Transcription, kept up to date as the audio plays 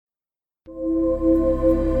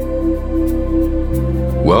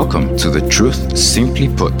Welcome to the Truth Simply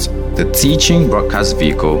Put, the teaching broadcast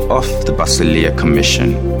vehicle of the Basileia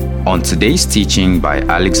Commission. On today's teaching by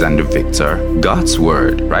Alexander Victor, God's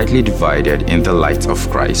Word rightly divided in the light of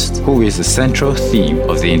Christ, who is the central theme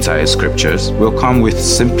of the entire scriptures, will come with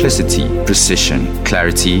simplicity, precision,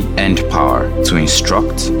 clarity, and power to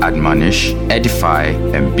instruct, admonish, edify,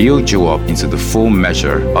 and build you up into the full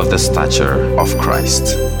measure of the stature of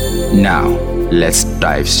Christ. Now, let's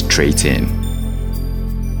dive straight in.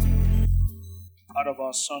 Part of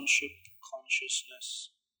our sonship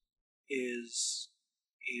consciousness is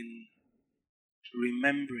in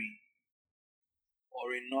remembering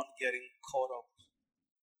or in not getting caught up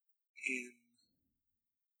in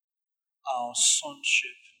our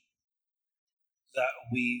sonship that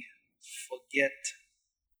we forget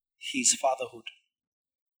his fatherhood.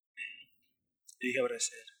 Do you hear what I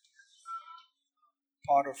said?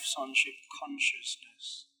 Part of sonship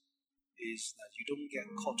consciousness is that you don't get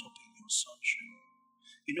caught up in your sonship.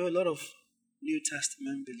 You know, a lot of New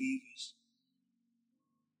Testament believers,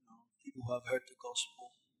 people who have heard the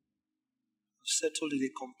gospel, have settled in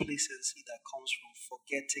a complacency that comes from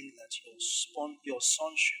forgetting that your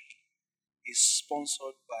sonship is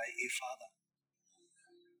sponsored by a father,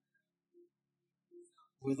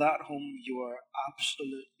 without whom you are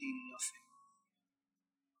absolutely nothing.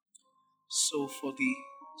 So for the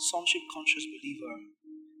sonship conscious believer,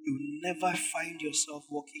 you will never find yourself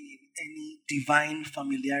walking in any divine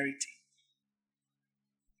familiarity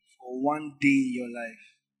for one day in your life.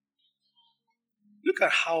 Look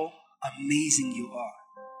at how amazing you are.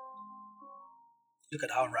 Look at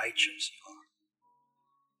how righteous you are.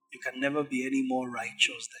 You can never be any more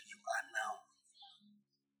righteous than you are now.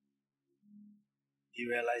 You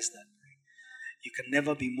realize that? You can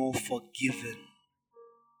never be more forgiven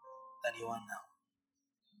than you are now.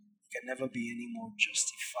 You can never be any more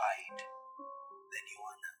justified than you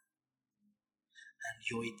are now. And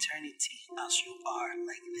your eternity as you are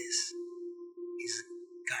like this is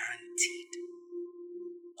guaranteed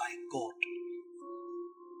by God.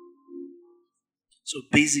 So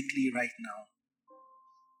basically right now,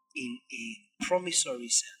 in a promissory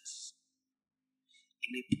sense,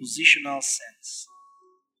 in a positional sense,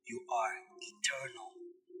 you are eternal.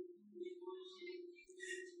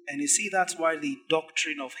 And you see, that's why the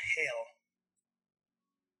doctrine of hell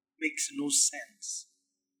makes no sense.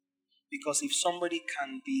 Because if somebody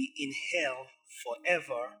can be in hell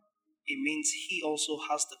forever, it means he also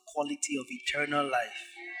has the quality of eternal life.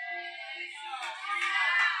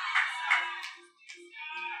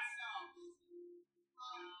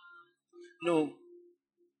 No,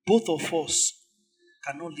 both of us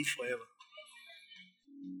cannot live forever.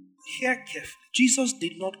 Hear carefully. Jesus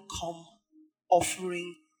did not come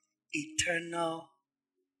offering eternal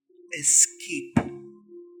escape.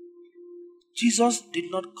 Jesus did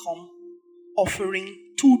not come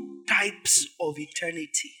offering two types of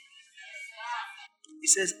eternity. He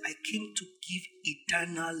says, I came to give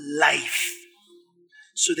eternal life.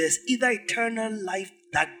 So there's either eternal life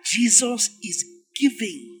that Jesus is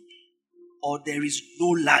giving, or there is no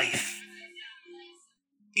life.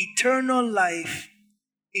 Eternal life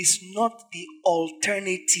is not the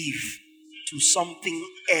alternative to something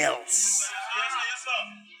else.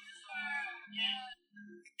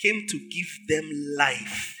 He came to give them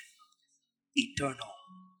life, eternal,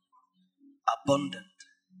 abundant,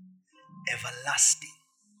 everlasting.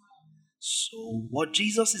 So what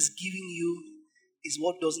Jesus is giving you is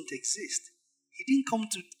what doesn't exist. He didn't come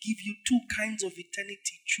to give you two kinds of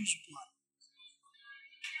eternity. Choose one.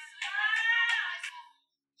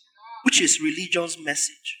 Which is religion's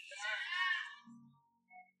message.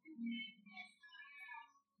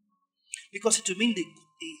 Because it will mean the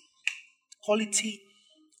quality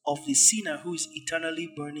of the sinner who is eternally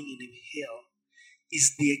burning in hell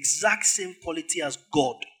is the exact same quality as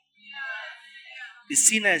God. The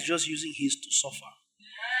sinner is just using his to suffer.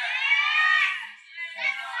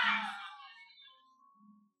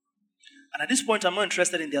 And at this point, I'm not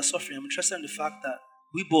interested in their suffering. I'm interested in the fact that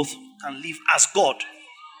we both can live as God.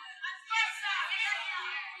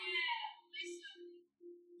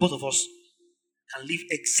 Both of us can live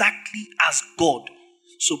exactly as God.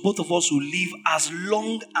 So both of us will live as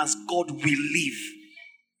long as God will live.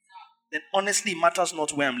 Then honestly, it matters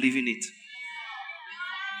not where I'm living it.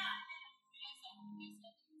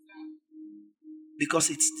 Because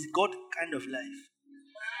it's the God kind of life.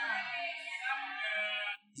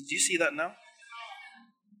 Did you see that now?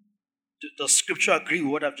 Does scripture agree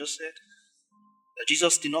with what I've just said? That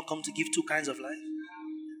Jesus did not come to give two kinds of life?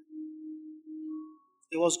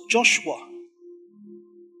 It was Joshua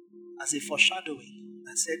as a foreshadowing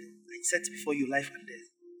that said, I set before you life and death.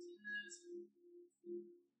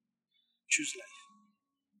 choose life,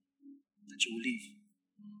 that you will live.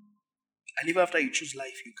 And even after you choose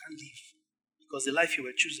life, you can't live. Because the life you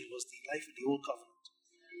were choosing was the life in the old covenant.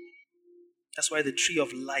 That's why the tree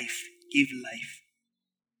of life gave life.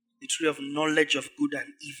 The tree of knowledge of good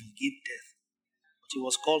and evil gave death. But it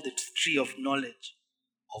was called the tree of knowledge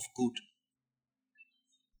of good.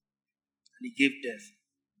 And it gave death.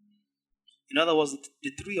 In other words,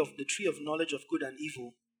 the tree of knowledge of good and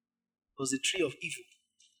evil was the tree of evil.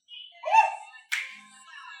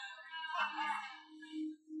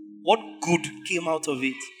 What good came out of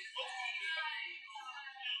it?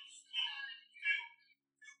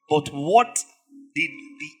 But what did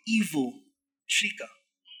the evil trigger?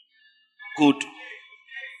 Good.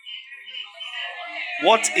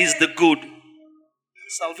 What is the good?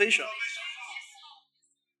 Salvation.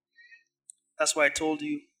 That's why I told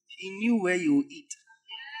you, he knew where you would eat.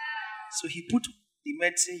 So he put the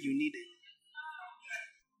medicine you needed.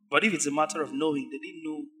 But if it's a matter of knowing, they didn't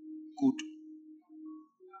know good.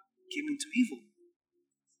 Came into evil.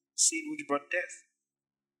 Sin which brought death,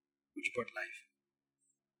 which brought life.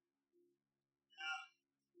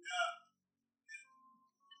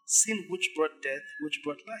 Sin which brought death, which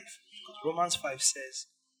brought life. Because Romans 5 says,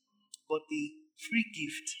 but the free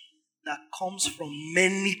gift that comes from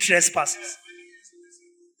many trespasses.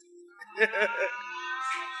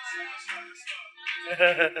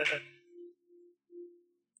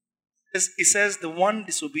 It says the one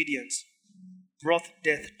disobedience brought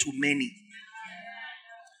death to many.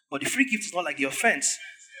 But the free gift is not like the offense.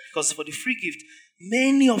 Because for the free gift,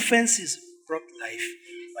 many offenses brought life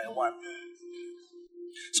by one.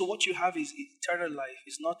 So what you have is eternal life.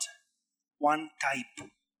 Is not one type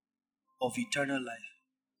of eternal life.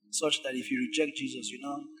 Such that if you reject Jesus, you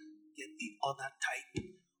now get the other type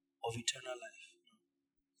of eternal life.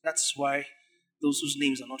 That's why those whose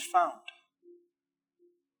names are not found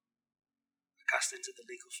are cast into the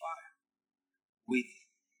lake of fire. With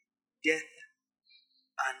death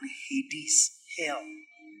and Hades, hell.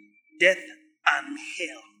 Death and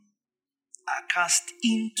hell are cast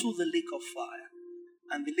into the lake of fire.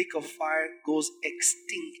 And the lake of fire goes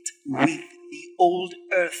extinct with the old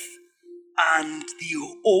earth and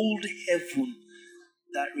the old heaven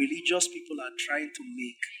that religious people are trying to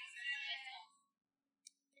make.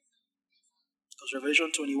 Because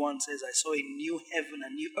Revelation 21 says, I saw a new heaven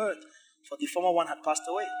and new earth, for the former one had passed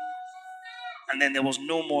away. And then there was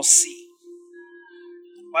no more sea.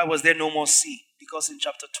 Why was there no more sea? Because in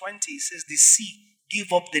chapter 20 it says the sea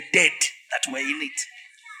gave up the dead that were in it.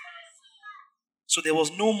 So there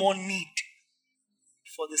was no more need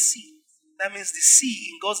for the sea. That means the sea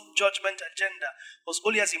in God's judgment agenda was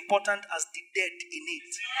only as important as the dead in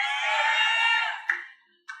it.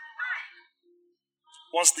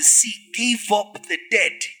 Once the sea gave up the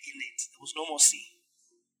dead in it, there was no more sea.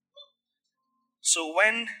 So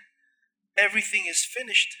when everything is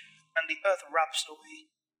finished and the earth wraps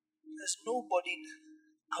away, there's nobody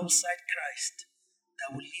outside Christ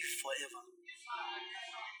that will live forever.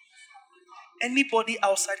 Anybody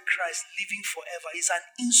outside Christ living forever is an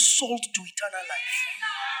insult to eternal life.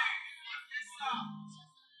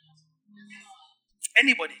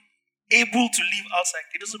 Anybody able to live outside,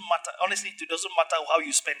 it doesn't matter. Honestly, it doesn't matter how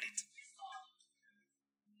you spend it.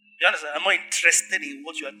 You understand? I'm not interested in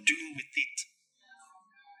what you are doing with it.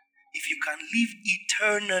 If you can live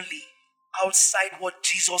eternally outside what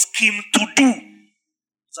Jesus came to do,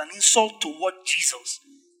 it's an insult to what Jesus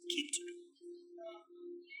came to do.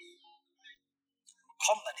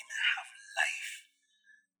 Come that they may have life.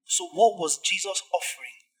 So what was Jesus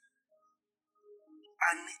offering?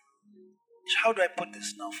 And how do I put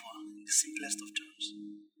this now for in the simplest of terms?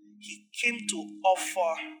 He came to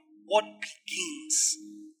offer what begins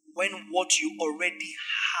when what you already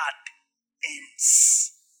had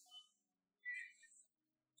ends.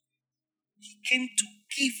 He came to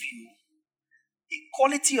give you a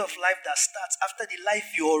quality of life that starts after the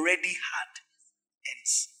life you already had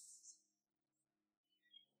ends.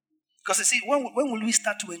 Because you see, when will we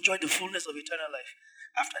start to enjoy the fullness of eternal life?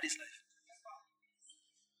 After this life.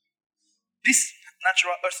 This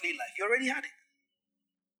natural earthly life, you already had it.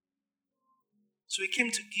 So he came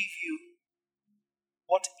to give you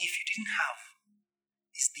what, if you didn't have,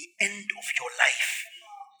 is the end of your life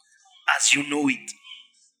as you know it.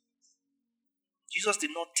 Jesus did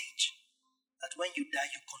not teach that when you die,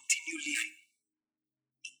 you continue living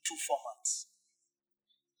in two formats.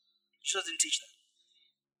 Jesus didn't teach that.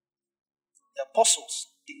 The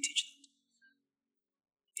apostles didn't teach that.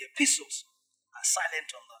 The epistles are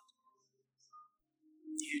silent on that.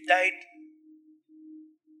 If you died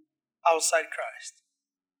outside Christ,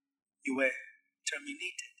 you were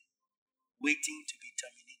terminated, waiting to be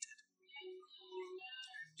terminated.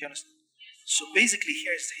 Do you understand? So basically,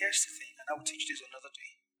 here's the thing, and I will teach this another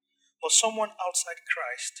day. But someone outside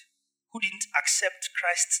Christ who didn't accept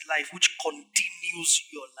Christ's life, which continues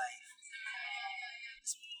your life.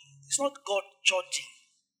 It's not God judging.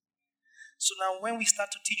 So now when we start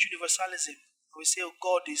to teach universalism, we say, oh,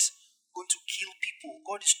 God is going to kill people.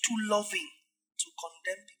 God is too loving to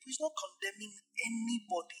condemn people. He's not condemning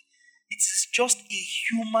anybody. It is just a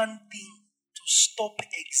human thing to stop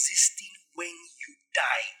existing when you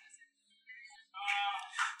die.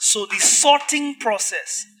 So the sorting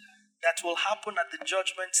process that will happen at the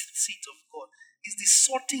judgment seat of God is the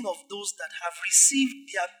sorting of those that have received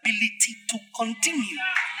the ability to continue.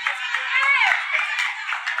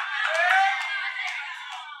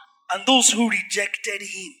 And those who rejected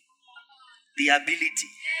him, the ability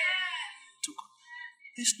to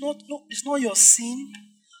continue. It's not your sin.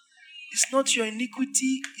 It's not your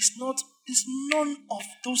iniquity. It's none of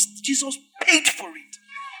those. Jesus paid for it.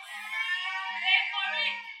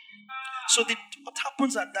 So what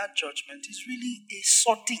happens at that judgment is really a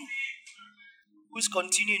sorting. Who is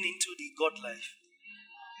continuing into the God life?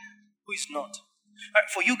 Who is not? Right,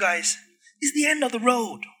 for you guys, it's the end of the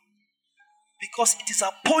road. Because it is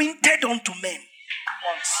appointed unto men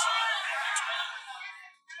once.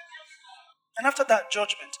 And after that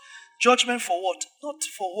judgment for what? Not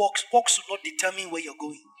for works. Works will not determine where you're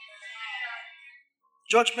going.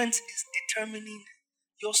 Judgment is determining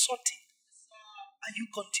your sorting. Are you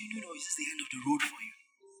continuing, or is this the end of the road for you?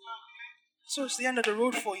 So it's the end of the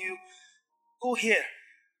road for you. Go here.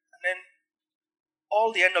 And then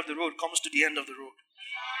all the end of the road comes to the end of the road.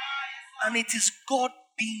 And it is God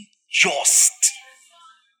being just,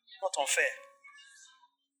 not unfair.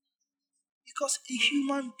 Because a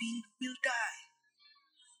human being will die.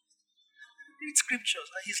 Read scriptures.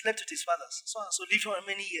 And he slept with his fathers. So and so lived for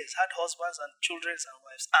many years, had husbands and children and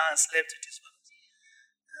wives, and slept with his fathers.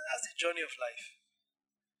 That's the journey of life.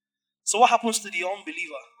 So what happens to the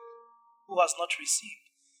unbeliever who has not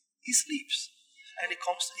received? He sleeps. And he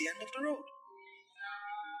comes to the end of the road.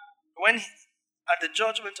 At the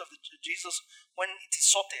judgment of Jesus, when it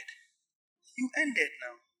is sorted, you ended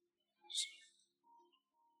now.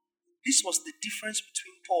 This was the difference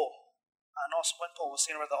between Paul and us, when Paul was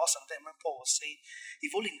saying, rather us and them, when Paul was saying, if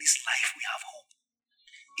only in this life we have hope.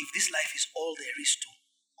 If this life is all there is to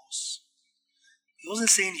us. He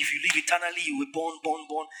wasn't saying if you live eternally, you will born.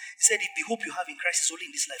 He said, if the hope you have in Christ is only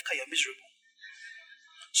in this life, you're miserable.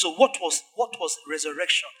 So what was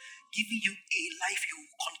resurrection? Giving you a life you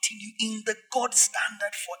will continue in the God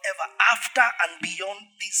standard forever, after and beyond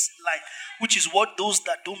this life, which is what those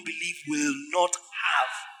that don't believe will not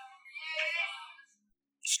have.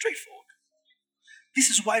 Straightforward.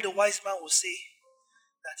 This is why the wise man will say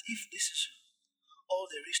that if this is all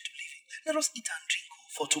there is to living, let us eat and drink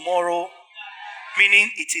for tomorrow.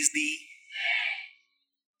 Meaning it is he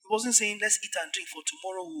wasn't saying let's eat and drink for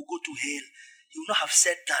tomorrow we will go to hell. He would not have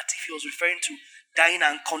said that if he was referring to dying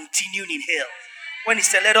and continuing in hell. When he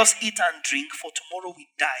said let us eat and drink for tomorrow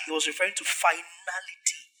we die, he was referring to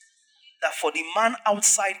finality. That for the man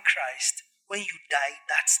outside Christ, when you die,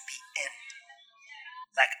 that's the end.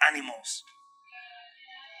 Like animals.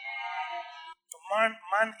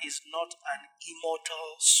 Man is not an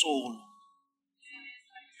immortal soul.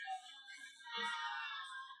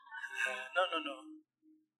 No.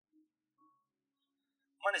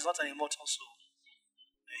 Man is not an immortal soul.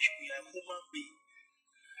 We are a human being.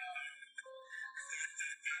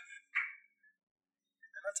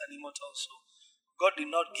 You're not an immortal soul. God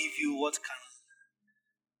did not give you what can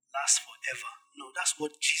last forever. No, that's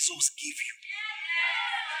what Jesus gave you.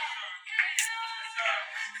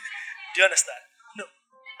 Do you understand? No.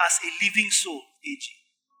 As a living soul, AG,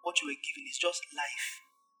 what you were given is just life.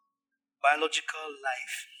 Biological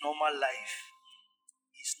life, normal life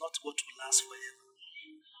is not what will last forever.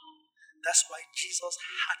 That's why Jesus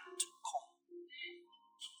had to come.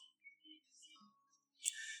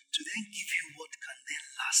 To then give you what can then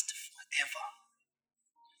last forever.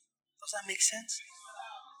 Does that make sense?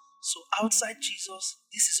 So outside Jesus,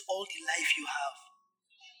 this is all the life you have.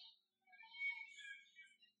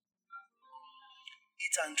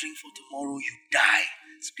 Eat and drink for tomorrow, you die.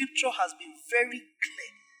 Scripture has been very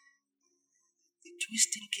clear. The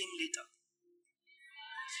twisting came later.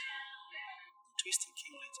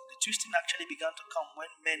 The twisting actually began to come when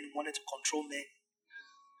men wanted to control men.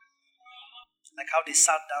 Like how they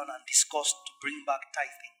sat down and discussed to bring back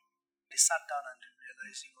tithing. They sat down and they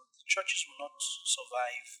realized, the churches will not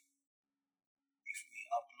survive if we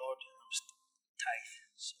outlawed tithe.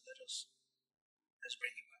 So let's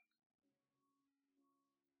bring it back.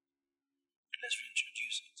 Let's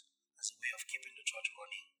reintroduce it as a way of keeping the church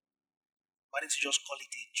running. Why don't you just call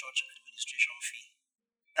it a church administration fee?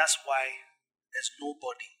 That's why there's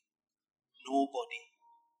nobody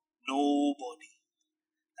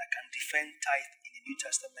that can defend tithe in the New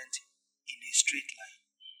Testament in a straight line.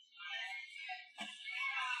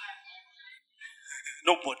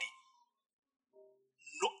 Nobody.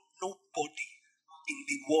 Nobody in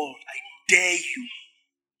the world. I dare you.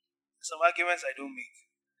 Some arguments I don't make.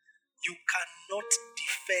 You cannot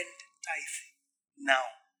defend tithe now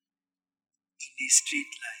in a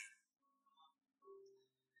straight line.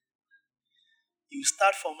 You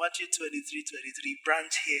start from Matthew 23,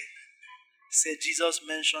 branch here. Said Jesus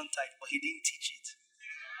mentioned tithe, but he didn't teach it.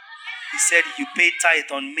 He said you pay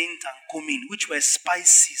tithe on mint and cumin, which were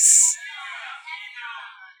spices.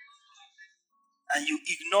 And you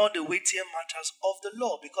ignore the weightier matters of the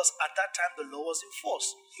law, because at that time the law was in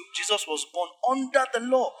force. Jesus was born under the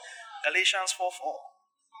law. Galatians 4:4.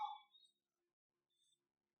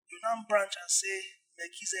 You now branch and say,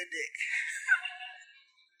 Melchizedek.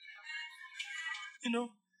 We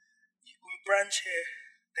branch here,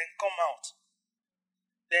 then come out.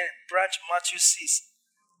 Then branch Matthew 6.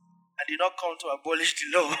 I did not come to abolish the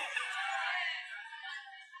law.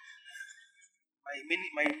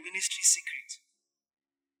 My ministry secret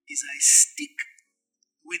is I stick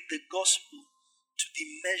with the gospel to the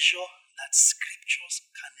measure that scriptures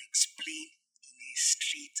can explain in a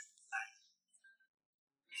straight line.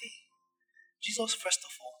 Hey, Jesus, first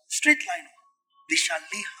of all, straight line. They shall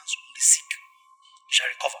lay hands on the sick, they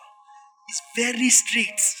shall recover. It's very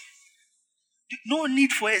straight. No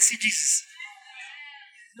need for exegesis.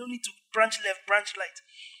 No need to branch left, branch right.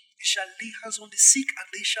 They shall lay hands on the sick and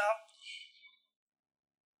they shall.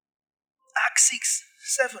 Acts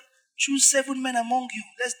 6:7. Choose 7 men among you.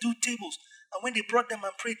 Let's do tables. And when they brought them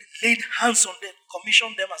and prayed, laid hands on them,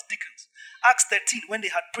 commissioned them as deacons. Acts 13. When they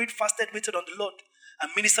had prayed, fasted, waited on the Lord,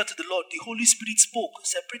 and ministered to the Lord, the Holy Spirit spoke.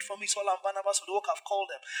 Separate from me Saul and Barnabas for the work I've called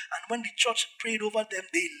them. And when the church prayed over them,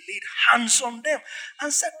 they laid hands on them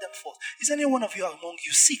and set them forth. Is any one of you among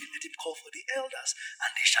you sick? Let him call for the elders,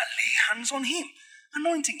 and they shall lay hands on him,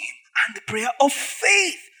 anointing him. And the prayer of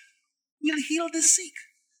faith will heal the sick.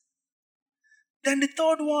 Then the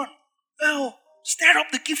third one, stir up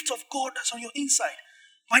the gift of God that's on your inside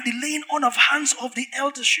by the laying on of hands of the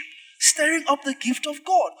eldership. Stirring up the gift of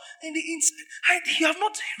God in the inside. You have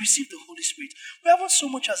not received the Holy Spirit. We haven't so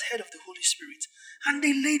much as heard of the Holy Spirit. And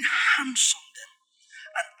they laid hands on them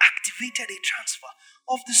and activated a transfer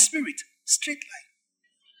of the Spirit. Straight line.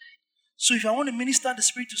 So if I want to minister the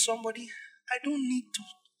Spirit to somebody, I don't need to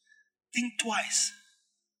think twice.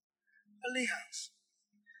 I lay hands.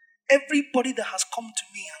 Everybody that has come to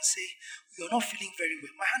me and say, you're not feeling very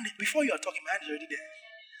well. My hand, before you are talking, my hand is already there.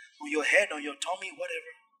 On your head, on your tummy,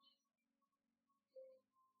 whatever.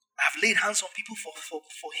 I've laid hands on people for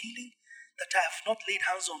healing that I have not laid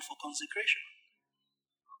hands on for consecration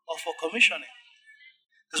or for commissioning.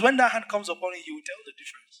 Because when that hand comes upon you, you will tell the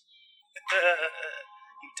difference.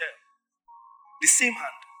 You tell. The same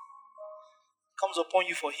hand comes upon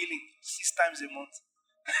you for healing 6 times a month.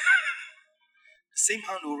 The same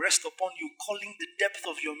hand will rest upon you, calling the depth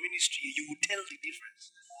of your ministry. You will tell the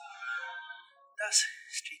difference. That's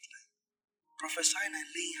straight line. Prophesying and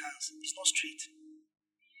laying hands is not straight.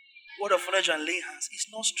 Word of knowledge and laying hands is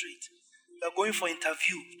not straight. You are going for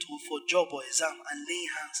interview, for job or exam and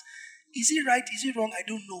laying hands. Is it right? Is it wrong? I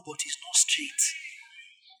don't know, but it's not straight.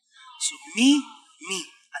 So me,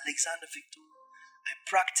 Alexander Victor, I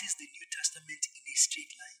practice the New Testament in a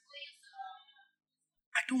straight line.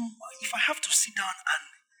 If I have to sit down and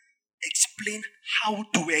explain how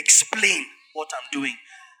to explain what I'm doing,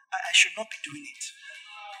 I should not be doing it.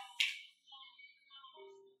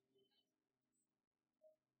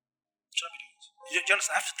 Do you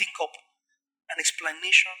understand? I have to think up an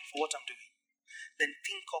explanation for what I'm doing. Then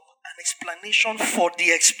think up an explanation for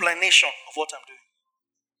the explanation of what I'm doing.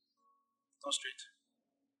 Not straight.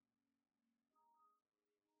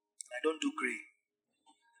 I don't do gray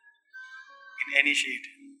in any shade.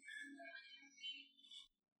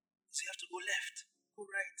 So you have to go left, go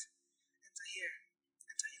right, enter here,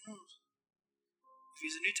 enter your nose. If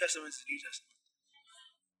it's the New Testament, it's the New Testament.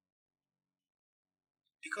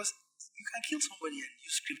 Because you can kill somebody and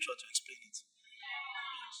use scripture to explain it.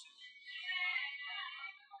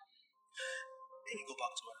 Let me go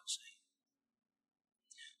back to what I'm saying.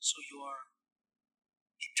 So you are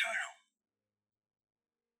eternal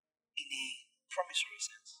in a promissory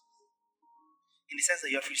sense. In the sense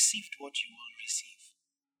that you have received what you will receive.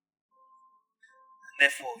 And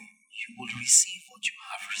therefore, you will receive what you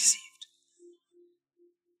have received.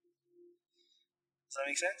 Does that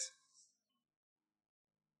make sense?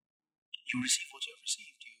 You receive what you have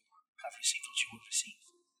received. have received what you will receive.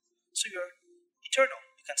 So you're eternal.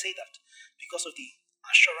 You can say that because of the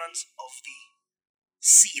assurance of the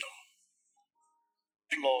seal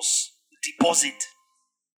plus deposit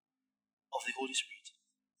of the Holy Spirit.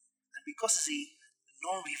 And because it's a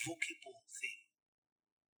non-revocable thing,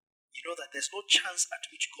 you know that there's no chance at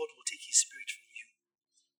which God will take his spirit from you.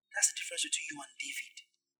 That's the difference between you and David.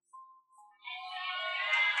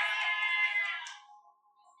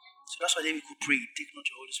 So that's why David could pray, take not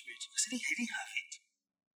your Holy Spirit. Because he didn't have it.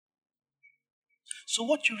 So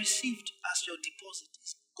what you received as your deposit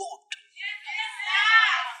is God.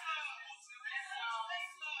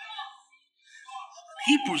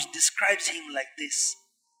 Hebrews describes him like this.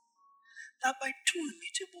 That by two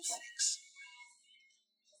immutable things,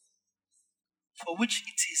 for which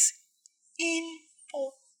it is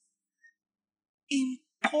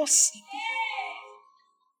impossible,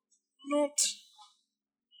 not,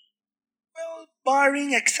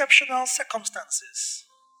 barring exceptional circumstances,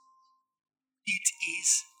 it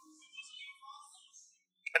is.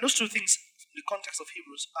 And those two things, in the context of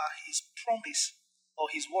Hebrews, are his promise or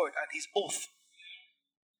his word and his oath.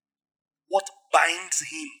 What binds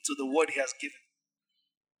him to the word he has given.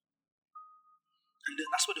 And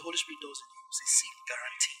that's what the Holy Spirit does in you. It's a seal,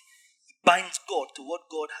 guarantee. He binds God to what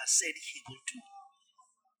God has said he will do.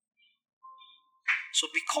 So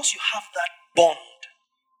because you have that bond,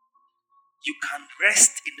 you can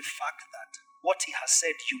rest in the fact that what he has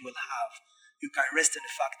said you will have, you can rest in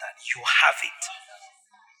the fact that you have it.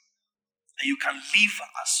 And you can live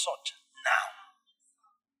as such now.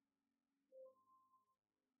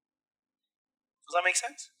 Does that make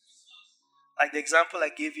sense? Like the example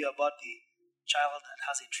I gave you about the child that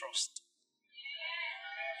has a trust,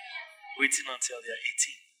 waiting until they're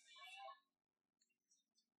 18.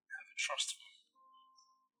 Have a trust fund.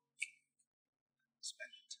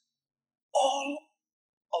 Spend it. All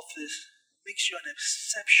of this makes you an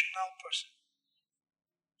exceptional person,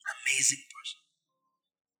 amazing person,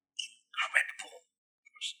 incredible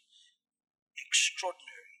person,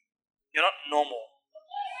 extraordinary. You're not normal.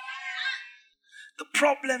 The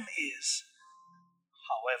problem is,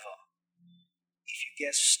 however, if you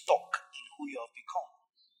get stuck in who you have become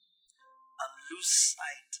and lose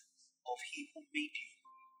sight of he who made you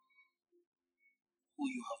who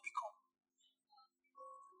you have become.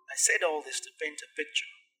 I said all this to paint a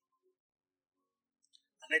picture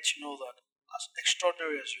and let you know that as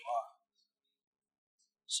extraordinary as you are,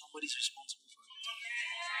 somebody's responsible for it.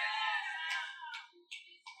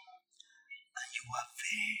 And you are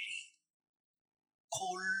very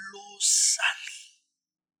colossally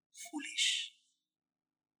foolish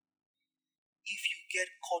if you get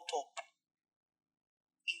caught up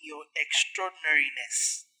in your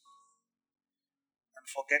extraordinariness and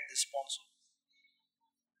forget the sponsor.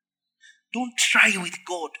 Don't try with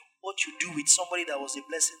God what you do with somebody that was a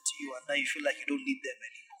blessing to you and now you feel like you don't need them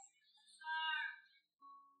anymore.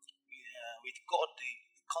 Yeah, with God, the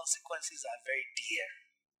consequences are very dear,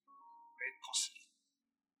 very costly.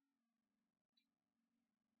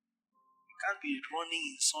 You can't be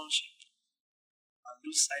running in sonship and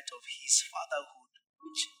lose sight of his fatherhood,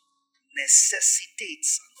 which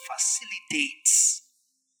necessitates and facilitates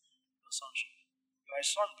your sonship. You are a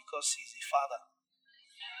son because he's a father.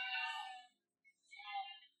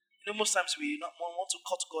 You know, most times we want to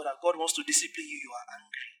cut God and God wants to discipline you. You are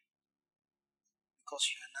angry because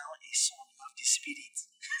you are now a son. You have the spirit.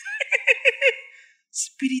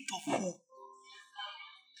 Spirit of who?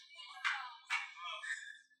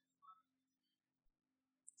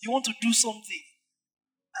 You want to do something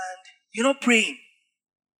and you're not praying.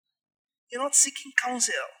 You're not seeking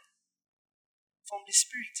counsel from the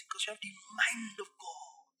Spirit because you have the mind of God.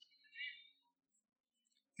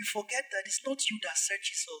 You forget that it's not you that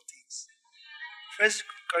searches all things. 1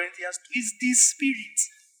 Corinthians 2 is the Spirit.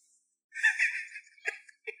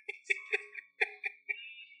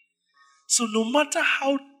 So no matter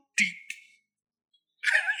how deep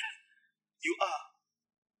you are,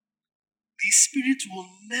 the Spirit will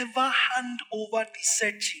never hand over the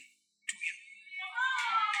searching to you.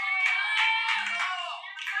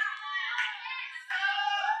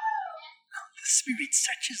 Now the Spirit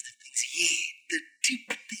searches the things, the deep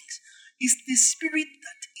things. It's the Spirit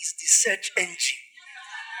that is the search engine.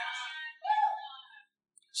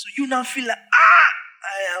 So you now feel like,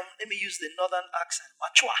 I am, let me use the northern accent,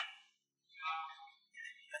 mature.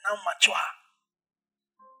 You're now mature.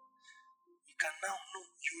 You can now know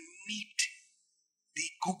you need the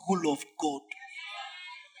Google of God.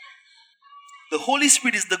 The Holy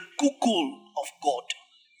Spirit is the Google of God.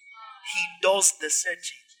 He does the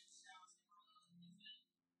searching.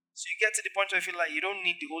 So you get to the point where you feel like you don't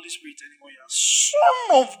need the Holy Spirit anymore. You're a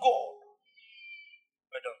son of God.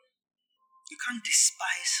 Well done. You can't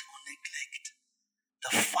despise or neglect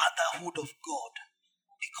the fatherhood of God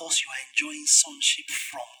because you are enjoying sonship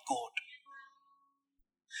from God.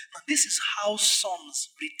 Now, this is how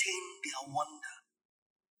sons retain their wonder.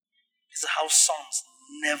 This is how sons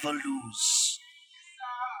never lose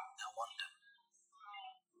their wonder.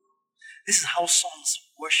 This is how sons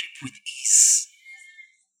worship with ease.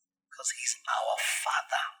 Because he's our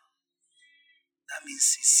father. That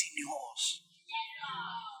means he's senior us.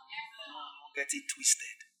 Don't get it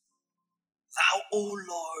twisted. Thou, O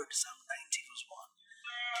Lord, Psalm 90 verse 1,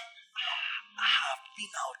 have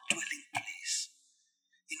been our dwelling place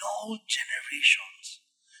in all generations.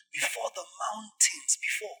 Before the mountains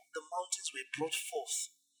were brought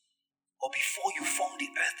forth, or before you formed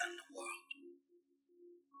the earth and the world,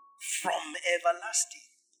 from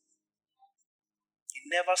everlasting, it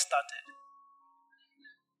never started.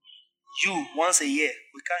 You, once a year,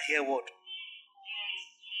 we can't hear word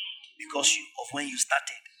because of when you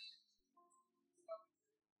started.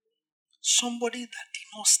 Somebody that did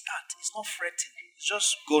not start is not fretting, it's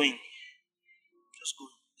just going. Just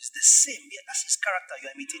going. It's the same. Yeah, that's his character. You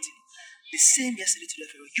are imitating him. The same yesterday, today,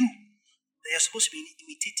 forever. You, that you're supposed to be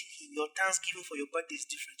imitating him. Your thanksgiving for your birthday is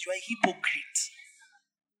different. You are a hypocrite.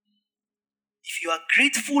 If you are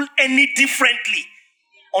grateful any differently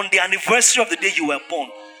on the anniversary of the day you were born,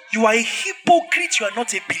 you are a hypocrite. You are not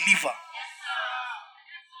a believer.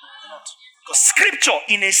 You're not. Because scripture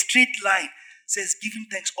in a straight line says giving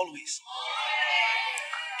thanks always.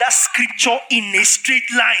 That scripture in a straight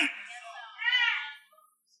line.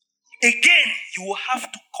 Again, you will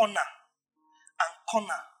have to corner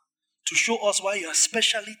to show us why you are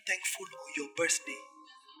especially thankful on your birthday.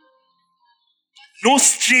 No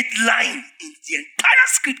straight line in the entire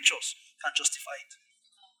scriptures can justify it.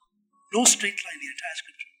 No straight line in the entire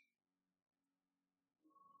scripture.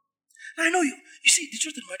 Now I know you see, the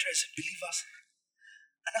truth of the matter is believers,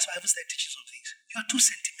 and that's why I haven't started teaching some things. You are too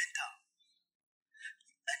sentimental.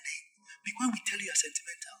 And then, when we tell you are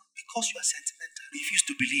sentimental, because you are sentimental, you refuse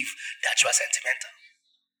to believe that you are sentimental.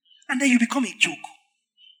 And then you become a joke.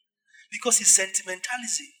 Because it's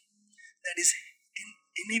sentimentalism that is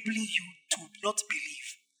enabling you to not believe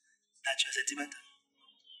that you are sentimental.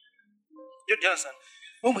 Do you understand?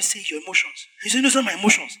 When we say your emotions, you say, no, it's not my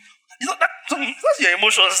emotions. It's not that's your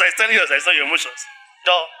emotions. I'm telling you, it's not your emotions.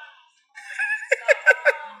 Duh.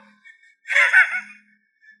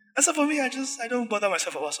 And so for me, I don't bother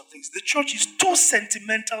myself about some things. The church is too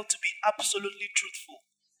sentimental to be absolutely truthful.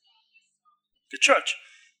 The church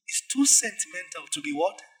is too sentimental to be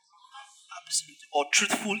what? Absolutely. Or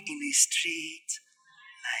truthful in a straight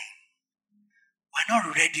line. We're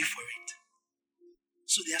not ready for it.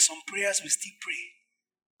 So there are some prayers we still pray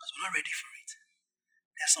because we're not ready for it.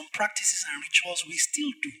 There are some practices and rituals we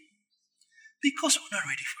still do because we're not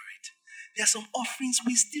ready for it. There are some offerings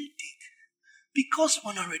we still take because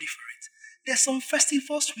we're not ready for it. There are some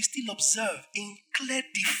festivals we still observe in clear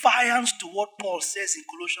defiance to what Paul says in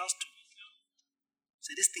Colossians 2.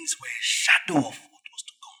 So these things were a shadow of what was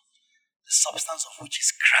to come, the substance of which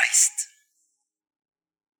is Christ.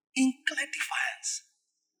 In clear defiance.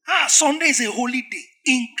 Sunday is a holy day.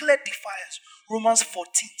 In clear defiance. Romans 14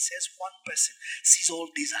 says one person sees all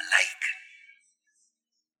days alike.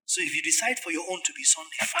 So if you decide for your own to be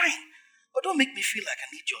Sunday, fine. But don't make me feel like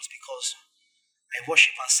an idiot because I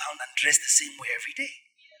worship and sound and dress the same way every day.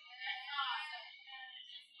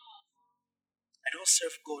 I don't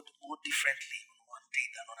serve God more differently on one day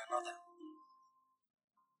than on another.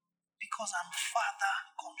 Because I'm Father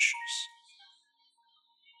conscious.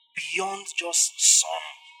 Beyond just Son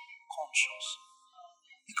conscious.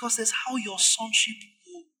 Because there's how your sonship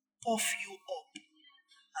will puff you up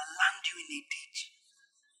and land you in a ditch.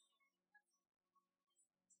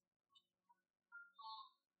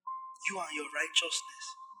 You and your righteousness,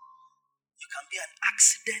 you can be an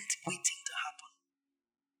accident waiting to happen.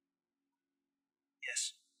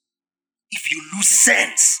 Yes. If you lose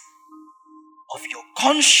sense of your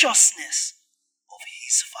consciousness of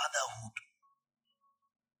his fatherhood.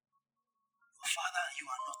 Your father and you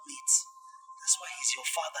are not mates. That's why he's your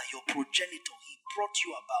father, your progenitor. He brought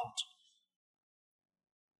you about.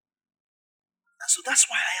 And so that's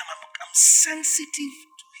why I'm sensitive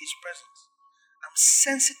to his presence. I'm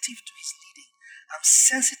sensitive to his leading. I'm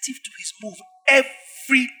sensitive to his move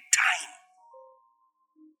every time.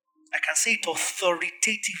 I can say it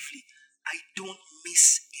authoritatively. I don't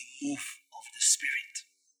miss a move of the Spirit.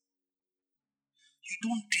 You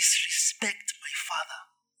don't disrespect my Father.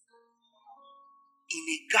 In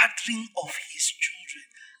a gathering of his children,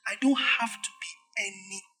 I don't have to be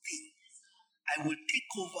anything will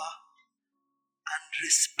take over and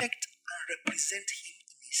respect and represent him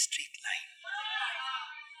in a straight line.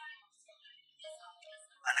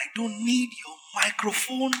 And I don't need your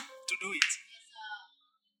microphone to do it.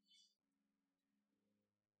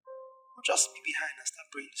 I'll just be behind and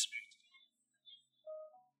start praying in the Spirit.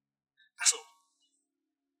 That's all.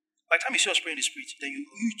 By the time you see us praying in the Spirit, then you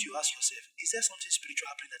ask yourself, is there something spiritual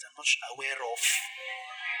happening that I'm not aware of?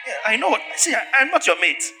 Yeah, I know. See, I'm not your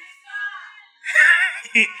mate.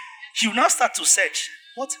 You now start to search.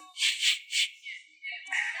 What?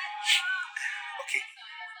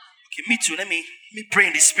 Okay, me too. Let me pray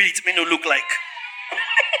in the Spirit. It may not look like.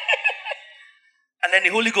 And then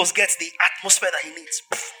the Holy Ghost gets the atmosphere that he needs.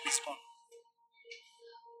 It's gone.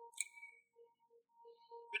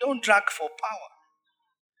 We don't drag for power.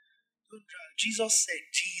 Don't drag. Jesus said,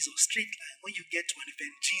 straight line. When you get to an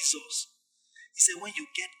event, Jesus. He said, when you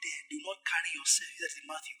get there, do not carry yourself. That's in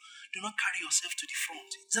Matthew. Do not carry yourself to the front.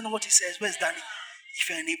 Is that not what he says? Where's Danny? If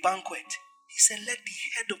you're in a banquet, he said, let the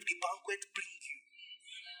head of the banquet bring you.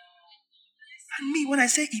 And me, when I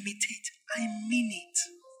say imitate, I mean it.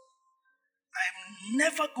 I'm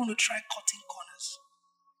never going to try cutting corners.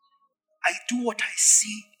 I do what I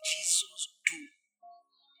see Jesus do.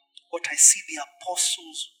 What I see the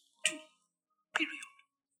apostles do. Period.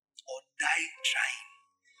 Or die trying.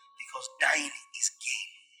 Because dying is gain.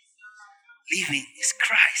 Living is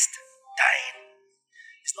Christ. Dying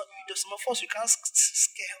is not. Some of us, you can't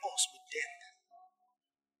scare us with death.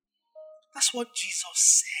 That's what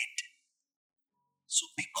Jesus said. So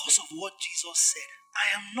because of what Jesus said,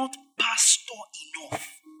 I am not pastor enough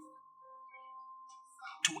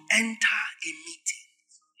to enter a meeting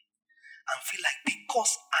and feel like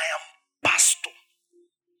because I am pastor,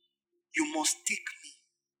 you must take me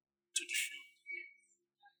to the front.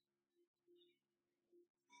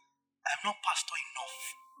 I'm not pastor enough,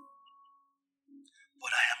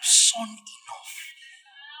 but I am son enough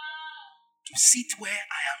to sit where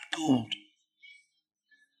I am told.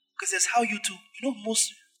 Because that's how you do.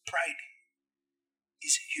 Most pride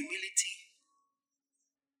is humility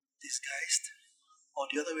disguised, or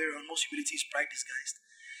the other way around. Most humility is pride disguised.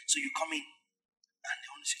 So you come in and they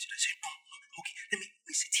want to sit you and say, no, okay, let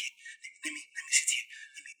me sit here. Let me sit here.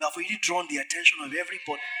 Now I've already drawn the attention of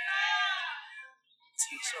everybody to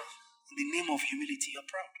yourself. In the name of humility, you're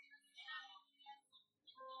proud.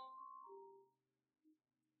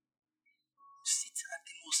 Sit at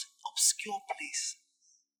the most obscure place.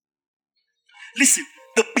 Listen,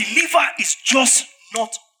 the believer is just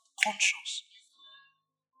not conscious.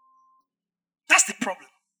 That's the problem.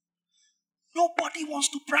 Nobody wants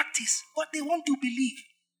to practice, but they want to believe.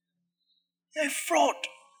 They're a fraud.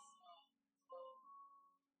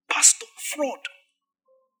 Pastor, fraud.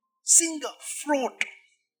 Singer, fraud.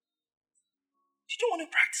 You don't want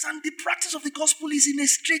to practice, and the practice of the gospel is in a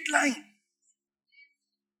straight line.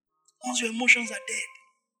 Once your emotions are dead.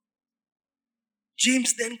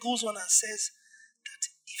 James then goes on and says that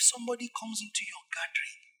if somebody comes into your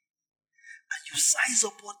gathering and you size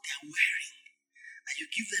up what they're wearing and you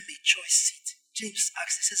give them a choice seat, James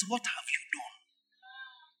asks, he says, what have you done?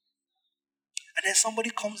 And then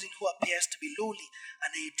somebody comes in who appears to be lowly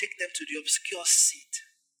and then you take them to the obscure seat.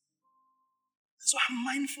 And so I'm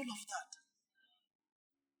mindful of that.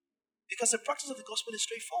 Because the practice of the gospel is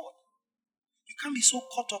straightforward. You can't be so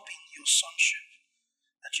caught up in your sonship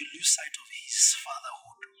that you lose sight of his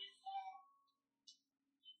fatherhood.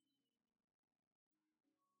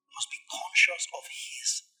 You must be conscious of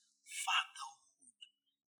his fatherhood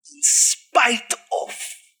in spite of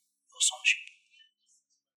your sonship.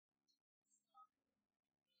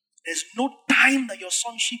 There's no time that your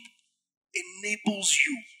sonship enables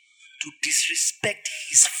you to disrespect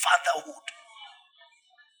his fatherhood.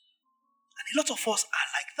 And a lot of us are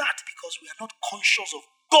like that because we are not conscious of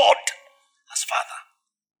God as Father.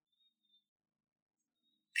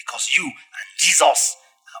 Because you and Jesus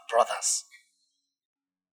are brothers.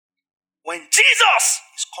 When Jesus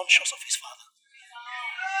is conscious of his Father.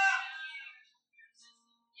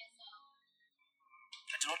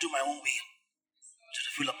 I do not do my own will, to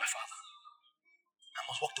the will of my Father. I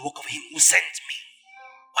must walk the walk of him who sent me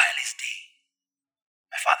while it's day.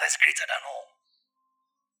 My Father is greater than all.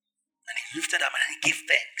 And he lifted up and he gave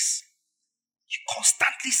thanks. You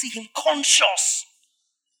constantly see him conscious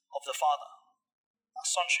of the Father.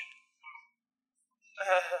 That's sonship.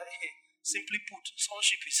 Simply put,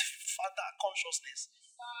 sonship is Father consciousness.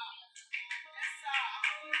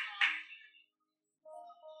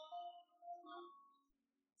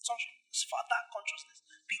 Sonship is Father consciousness.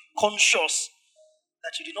 Be conscious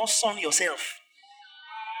that you did not son yourself.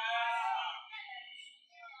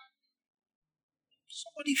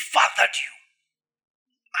 Somebody fathered you.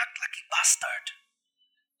 bastard.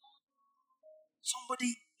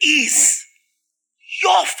 Somebody is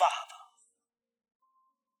your father.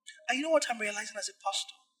 And you know what I'm realizing as a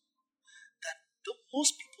pastor? That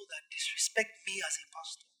most people that disrespect me as a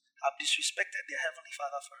pastor have disrespected their Heavenly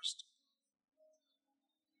Father first.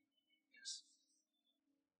 Yes.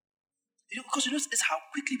 Because it's how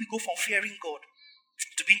quickly we go from fearing God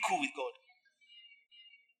to being cool with God.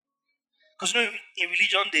 Because in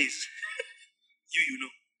religion days, you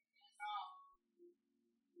know,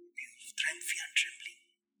 you've trained fear and trembling.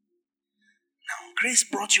 Now, grace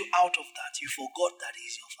brought you out of that. You forgot that He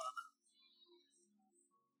is your Father.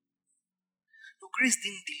 No, grace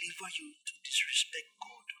didn't deliver you to disrespect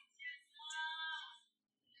God.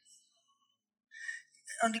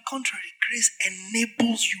 On the contrary, grace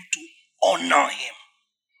enables you to honor Him.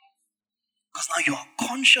 Because now you are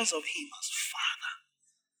conscious of Him as Father.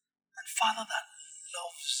 And Father that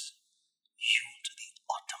loves you to the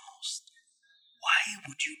uttermost. Why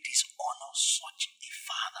would you dishonor such a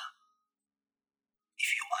Father if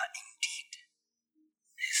you are indeed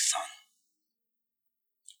His Son?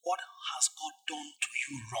 What has God done to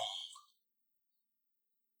you wrong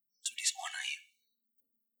to dishonor Him?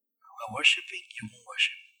 We're worshiping, you won't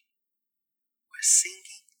worship. We're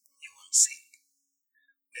singing, you won't sing.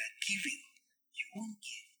 We're giving, you won't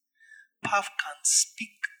give. Pav can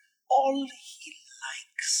speak all he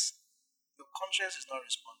likes. Your conscience is not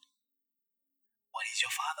responding. But He's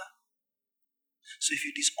your Father. So if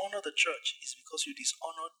you dishonor the church, it's because you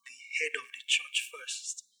dishonored the head of the church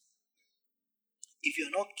first. If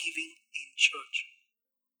you're not giving in church,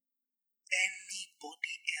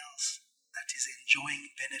 anybody else that is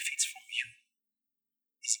enjoying benefits from you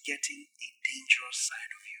is getting a dangerous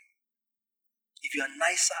side of you. If you are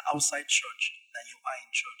nicer outside church than you are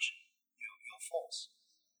in church, you're false.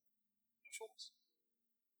 You're false.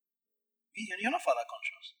 You're not Father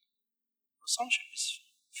conscious. Your sonship is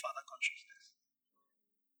Father consciousness.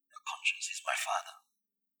 Your conscience is my Father.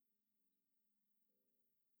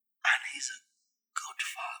 And He's a good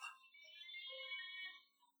Father.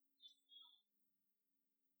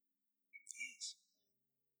 He is.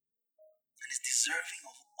 And He's deserving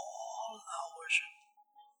of all our worship.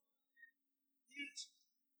 He is.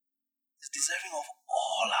 He's deserving of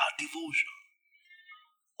all our devotion.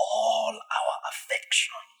 All our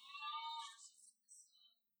affection.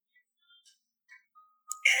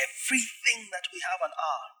 Everything that we have and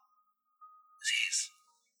are is His.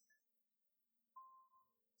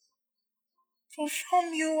 For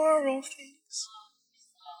from you are all things,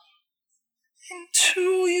 and to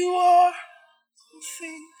you are all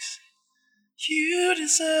things. You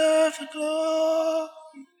deserve the glory.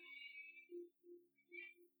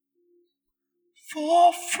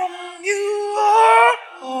 For from you are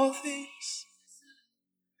all things,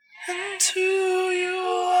 and to you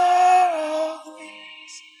are all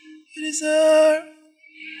things. You deserve the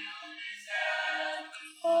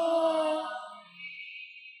glory.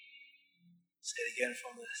 Say it again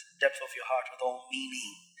from the depth of your heart with all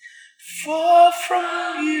meaning. For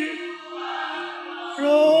from you are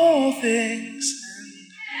all things,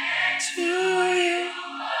 and to you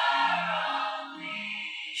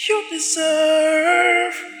you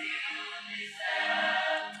deserve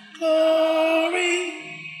glory.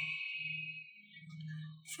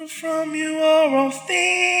 For from you are all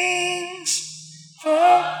things, for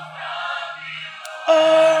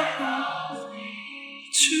are all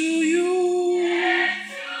to you.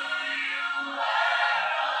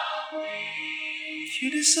 You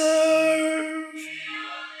deserve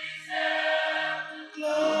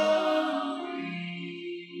glory.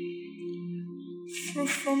 For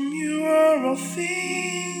from you are all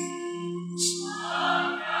things,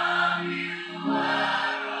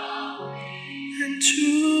 and to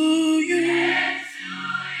you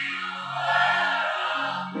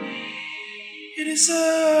you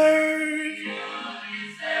deserve.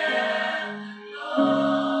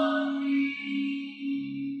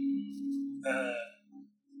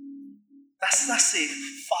 That's a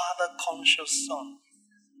Father-conscious son.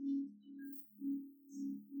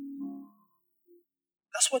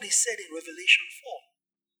 That's what He said in Revelation 4.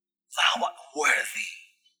 Thou art worthy,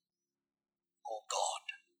 O God,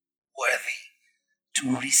 worthy to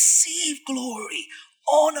receive glory,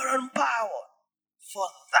 honor, and power, for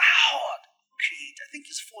thou art created. I think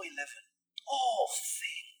it's 4:11. All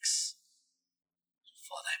things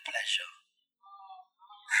for thy pleasure.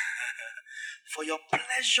 For your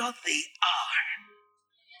pleasure they are,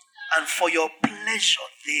 and for your pleasure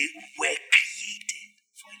they were created.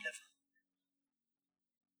 4:11.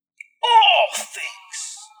 All things.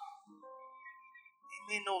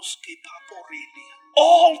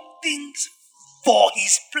 All things for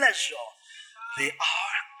his pleasure they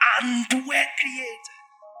are and were created.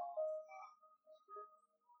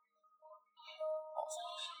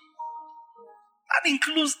 That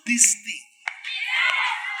includes this thing.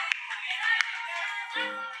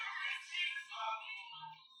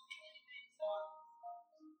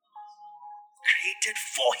 Created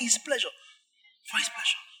for his pleasure. For his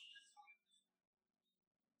pleasure.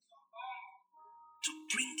 To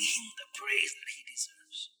bring him the praise that he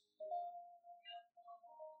deserves.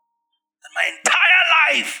 And my entire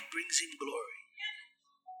life brings him glory.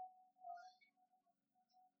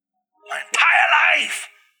 My entire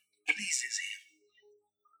life pleases him.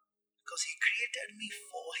 Because he created me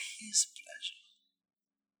for his pleasure.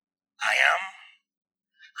 I am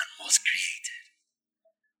and was created.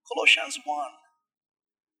 Colossians 1:17,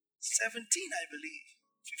 I believe.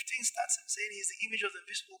 15 starts saying he's the image of the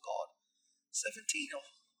invisible God. 17 or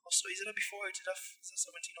so, is it before it? Is that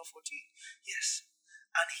 17 or 14? Yes.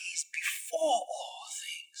 And he is before all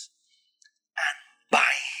things. And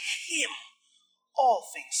by him all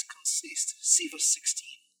things consist. See verse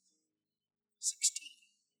 16. 16.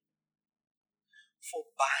 For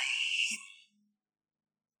by him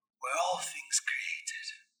were all things created,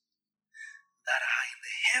 that are in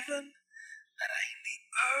the heaven, that are in the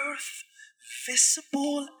earth,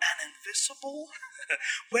 visible and invisible,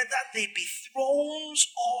 whether they be thrones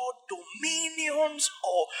or dominions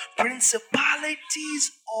or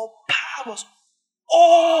principalities or powers.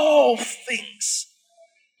 All things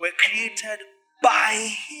were created by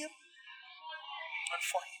him and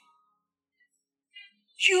for him.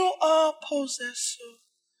 You are possessor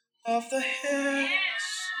of the heavens,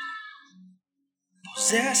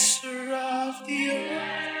 possessor of the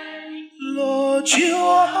earth. Lord, you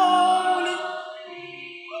are holy.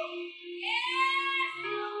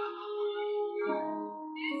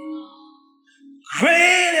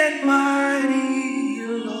 Great and mighty,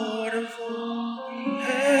 Lord of all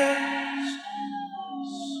heavens.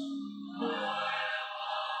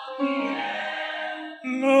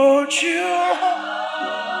 Lord, you are holy.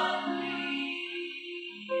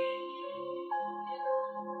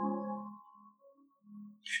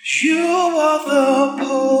 You are the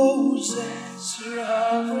possessor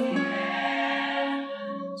of the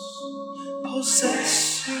heavens,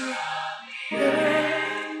 possessor of the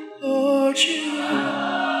earth. Lord, you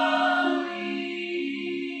are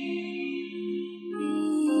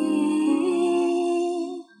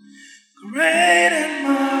great and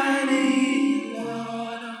mighty,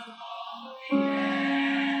 Lord of all the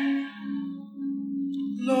earth.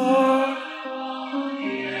 Lord,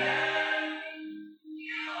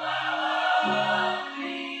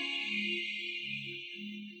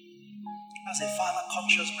 as a father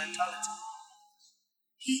conscious mentality.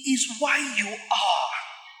 He is why you are.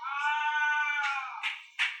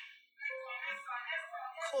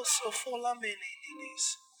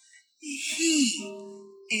 He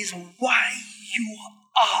is why you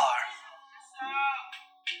are.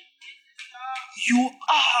 You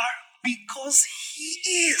are because he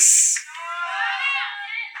is.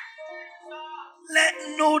 Let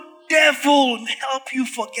no devil help you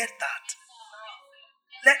forget that.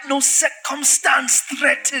 Let no circumstance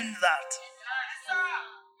threaten that.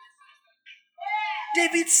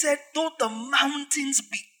 David said, though the mountains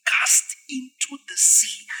be cast into the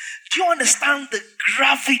sea. Do you understand the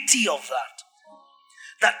gravity of that?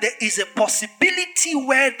 That there is a possibility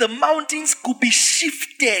where the mountains could be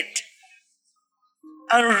shifted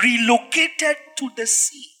and relocated to the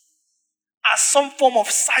sea as some form of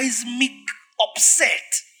seismic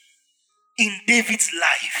upset in David's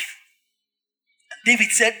life. And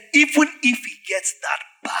David said, even if he gets that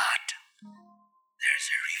bad, there's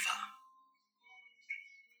a river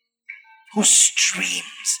whose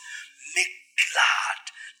streams make glad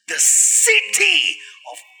the city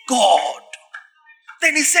of God.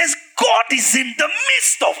 Then he says, God is in the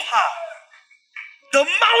midst of her. The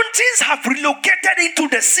mountains have relocated into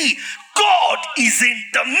the sea. God is in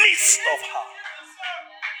the midst of her.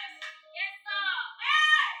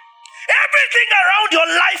 Everything around your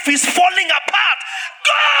life is falling apart.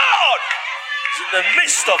 God is in the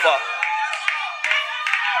midst of her.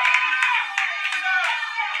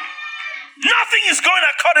 Nothing is going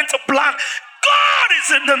according to plan. God is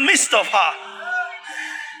in the midst of her.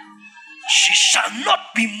 She shall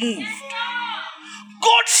not be moved.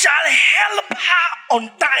 God shall help her on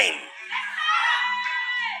time.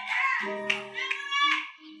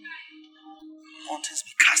 Mountains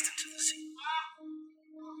be cast into the sea.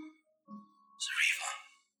 It's a river.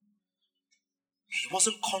 He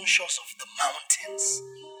wasn't conscious of the mountains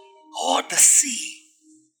or the sea.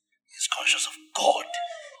 He's conscious of God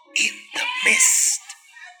in the midst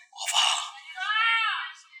of her.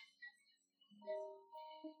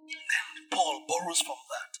 borrows from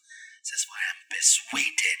that. It says, for I am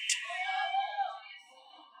persuaded.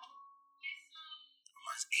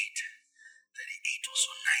 Romans 8:38 also,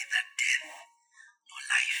 neither death nor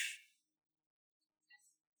life,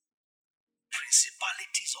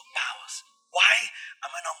 principalities or powers. Why am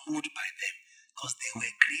I not moved by them? Because they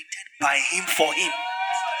were created by him for him. They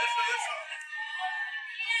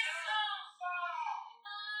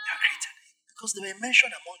were created because they were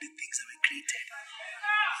mentioned among the things that were created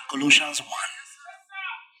in Colossians 1.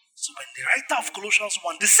 So when the writer of Colossians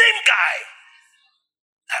 1, the same guy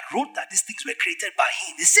that wrote that these things were created by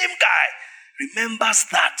him, the same guy remembers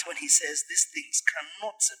that when he says these things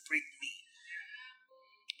cannot separate me.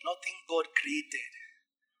 Nothing God created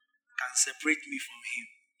can separate me from him,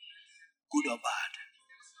 good or bad.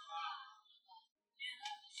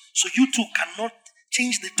 So you too cannot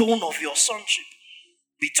change the tone of your sonship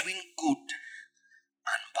between good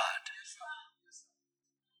and bad.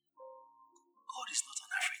 God is not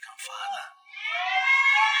an African father.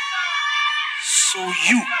 So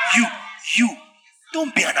you,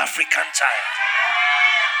 don't be an African child.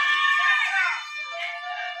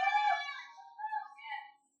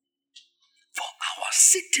 For our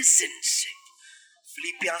citizenship,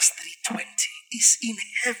 Philippians 3:20, is in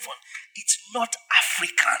heaven. It's not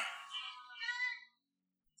African.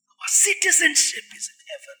 Our citizenship is in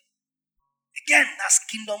heaven. Again, that's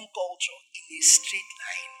kingdom culture in a straight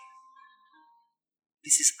line.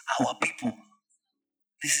 This is our people.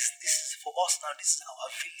 This is for us now. This is our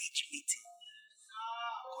village meeting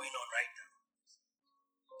going on right now.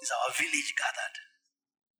 This is our village gathered.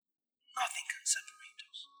 Nothing can separate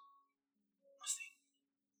us. Nothing.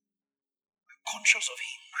 We're conscious of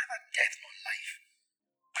him, neither death nor life,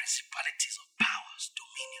 principalities or powers,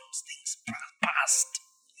 dominions, things past,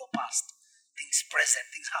 your past, things present,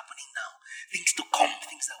 things happening now, things to come,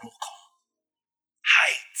 things that will come,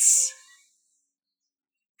 heights,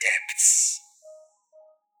 depths,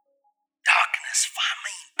 darkness,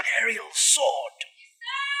 famine, peril, sword.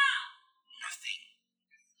 Nothing.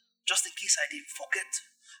 Just in case I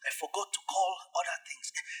forgot to call other things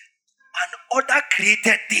and other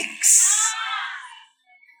created things.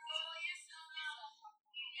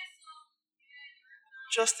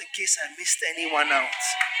 Just in case I missed anyone out.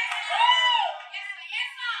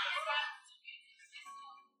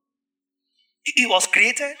 It was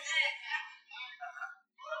created.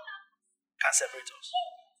 Can't separate us.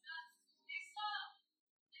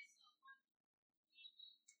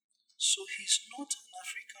 So he's not an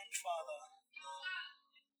African father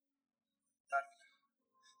that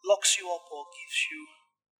locks you up or gives you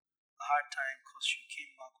a hard time because you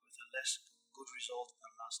came back with a less good result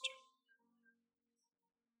than last term.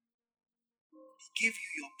 He gave you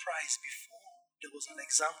your prize before there was an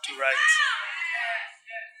exam to write.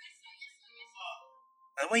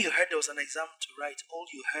 And when you heard there was an exam to write, all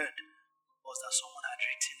you heard was that someone had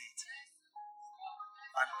written it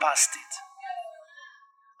and passed it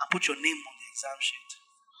and put your name on the exam sheet.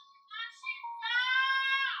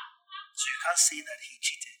 So you can't say that he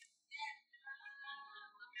cheated.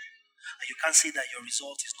 And you can't say that your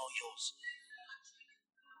result is not yours.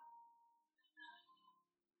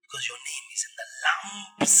 Because your name is in the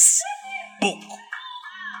Lamb's book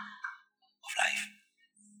of life.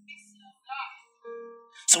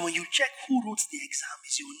 So when you check who wrote the exam,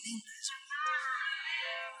 it's your name that is on it.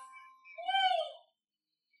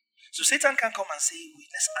 So Satan can come and say, wait,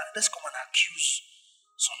 let's come and accuse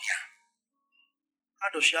Sonia. How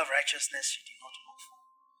does she have righteousness she did not work for?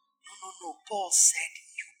 No. Paul said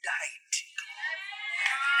you died.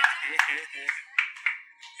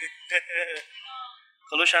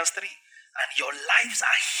 Colossians 3. And your lives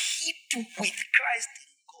are hid with Christ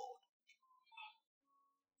in God.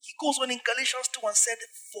 He goes on in Galatians 2 and said,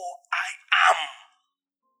 for I am,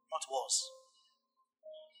 not was,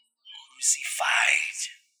 crucified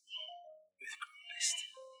with Christ.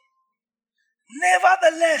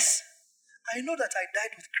 Nevertheless, I know that I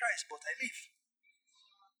died with Christ, but I live.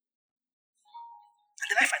 And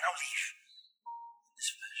the life I now live in this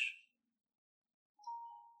flesh.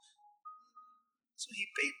 So he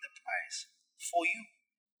paid the price for you,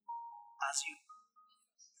 as you.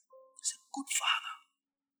 He's a good father.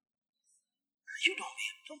 You don't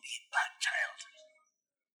be a bad child.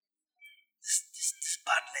 This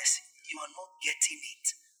badness, you are not getting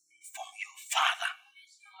it from your father.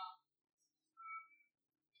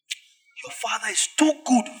 Your father is too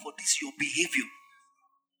good for this, your behavior.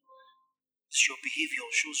 This your behavior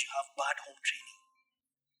shows you have bad home training.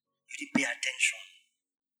 You didn't pay attention.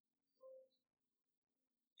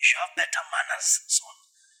 You should have better manners, son,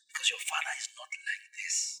 because your father is not like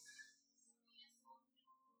this.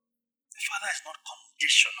 The father is not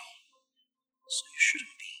conditional. So you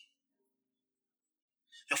shouldn't be.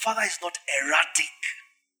 Your father is not erratic.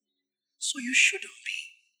 So you shouldn't be.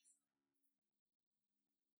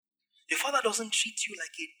 Your father doesn't treat you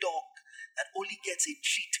like a dog that only gets a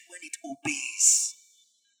treat when it obeys.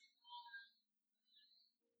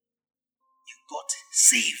 You got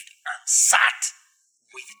saved and sat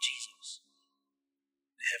with Jesus,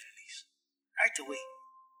 the heavenlies, right away.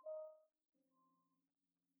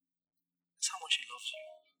 That's how much he loves you.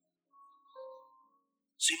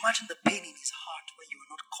 So imagine the pain in his heart when you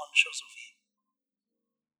are not conscious of him.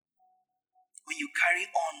 When you carry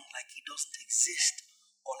on like he doesn't exist,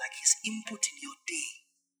 or like his input in your day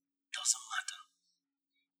doesn't matter.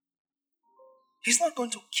 He's not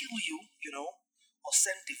going to kill you, or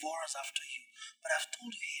send devourers after you. But I've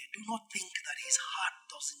told you here, do not think that his heart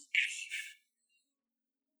doesn't grieve.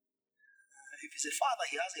 If he's a father,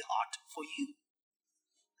 he has a heart for you.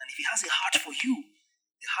 And if he has a heart for you,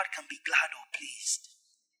 the heart can be glad or pleased.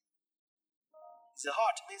 The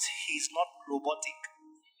heart means he's not robotic.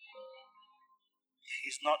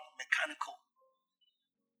 He's not mechanical.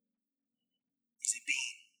 He's a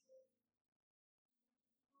being.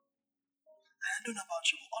 And I don't know about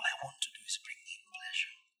you, but all I want to do is bring him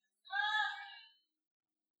pleasure.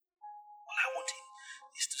 All I want him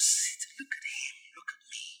is to sit, look at him, look at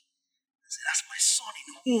me, and say, that's my son in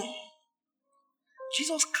whom.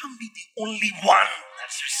 Jesus can't be the only one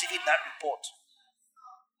that's receiving that report.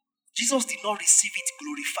 Jesus did not receive it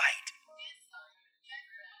glorified.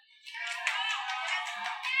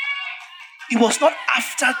 It was not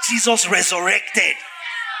after Jesus resurrected.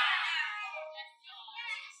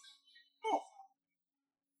 No.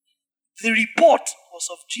 The report was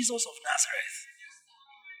of Jesus of Nazareth,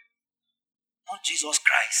 not Jesus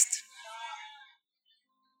Christ.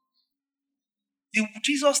 The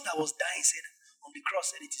Jesus that was dying said on the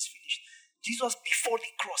cross said it is finished. Jesus before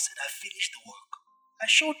the cross said, I finished the work. I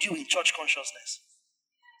showed you in church consciousness.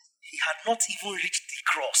 He had not even reached the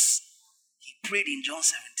cross. He prayed in John 17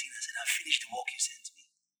 and said, I finished the work you sent me.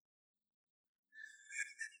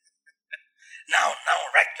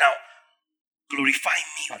 Right now, glorify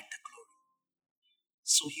me with the glory.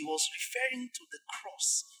 So he was referring to the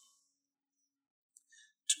cross,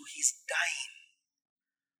 to his dying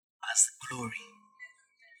as the glory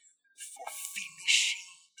for finishing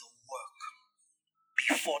the work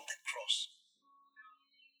before the cross.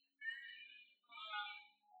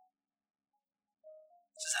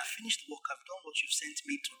 He says, I've finished the work, I've done what you've sent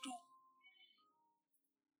me to do.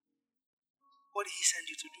 What did he send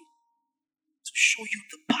you to do? To show you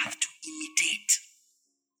the path to imitate.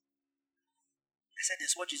 I said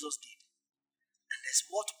there's what Jesus did. And there's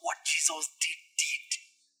what Jesus did.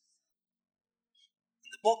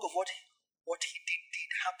 And the bulk of what he did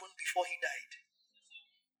happened before he died.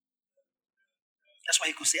 That's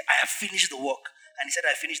why he could say, I have finished the work. And he said,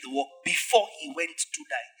 I finished the work before he went to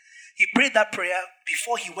die. He prayed that prayer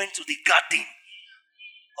before he went to the garden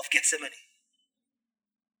of Gethsemane.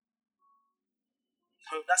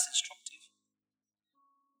 So that's instructive.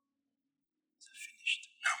 So finished.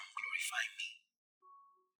 Now glorify me.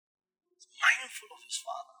 He's mindful of his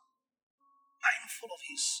Father, mindful of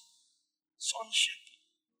his sonship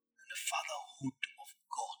and the fatherhood of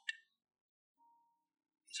God.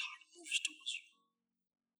 His heart moves towards you.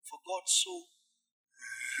 For God so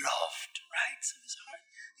loved, right? So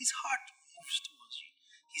his heart moves towards you.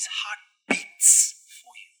 His heart beats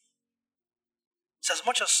for you. So as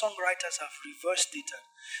much as songwriters have reversed it,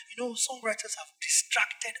 songwriters have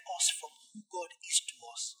distracted us from who God is to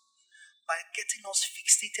us by getting us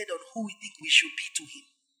fixated on who we think we should be to him.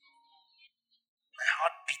 My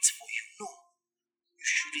heart beats for you. No. You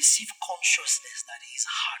should receive consciousness that his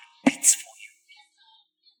heart beats for you.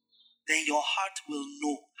 Then your heart will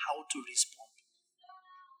know how to respond.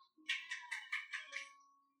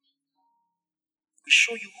 We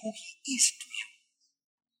show you who he is to you.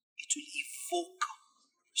 It will evoke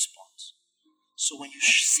a response. So when you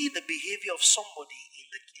see the behavior of somebody in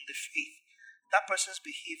the faith, that person's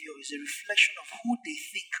behavior is a reflection of who they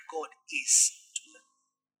think God is to them.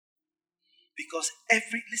 Because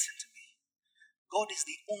listen to me, God is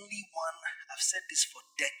the only one, I've said this for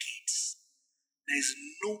decades, there is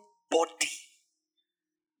nobody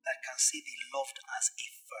that can say they loved as a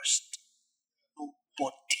first.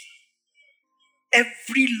 Nobody.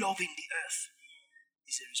 Every love in the earth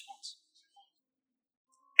is a response.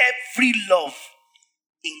 Every love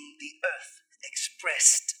in the earth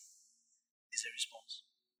expressed is a response.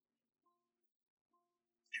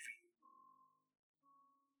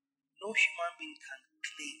 No human being can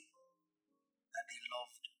claim that they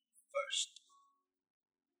loved first.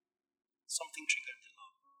 Something triggered the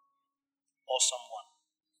love. Or someone,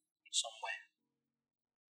 somewhere.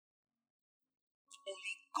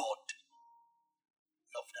 only God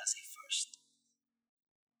loved us at first.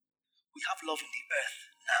 We have love in the earth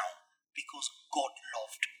now because God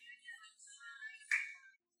loved.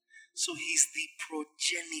 So he's the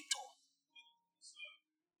progenitor.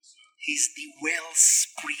 He's the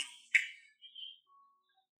wellspring.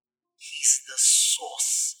 He's the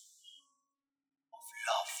source of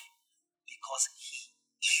love because he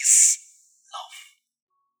is love.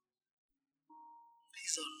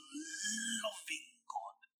 He's a loving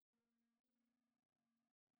God.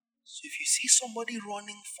 So if you see somebody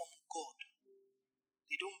running from God,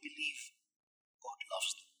 they don't believe God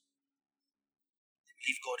loves them. They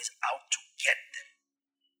believe God is out to get them.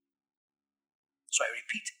 So I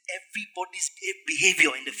repeat, everybody's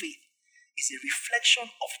behavior in the faith is a reflection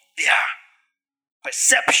of their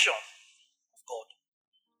perception of God.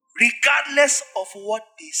 Regardless of what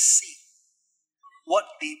they say, what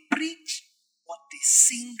they preach, what they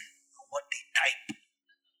sing, or what they type.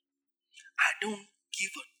 I don't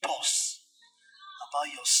give a toss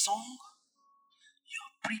about your song, your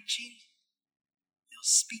preaching, your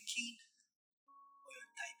speaking, or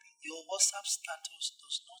your typing. Your WhatsApp status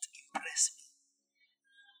does not impress me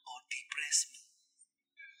or depress me.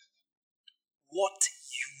 What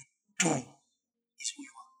you do is who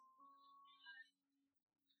you are.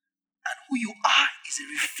 And who you are is a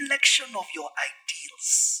reflection of your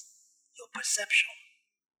ideals, your perception.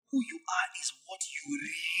 Who you are is what you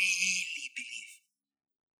really believe.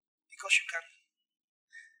 Because you can.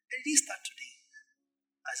 And it is that today,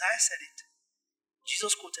 as I said it,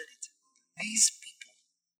 Jesus quoted it. These people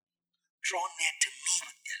draw near to me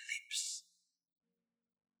with their lips,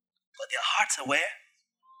 but their hearts are where?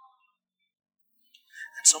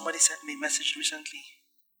 And somebody sent me a message recently.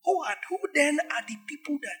 Who then are the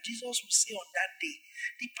people that Jesus will say on that day,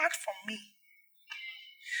 depart from me,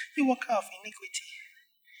 you worker of iniquity,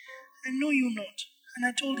 I know you not. And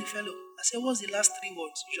I told the fellow, I said, what's the last 3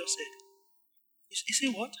 words you just said? He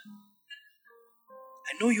said, what?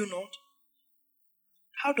 I know you not.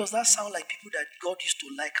 How does that sound like people that God used to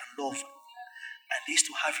like and love, and they used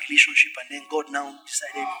to have relationship, and then God now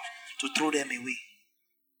decided to throw them away?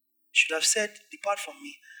 Should have said, depart from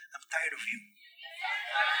me, I'm tired of you.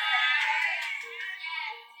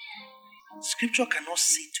 Scripture cannot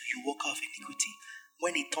say to you, worker of iniquity,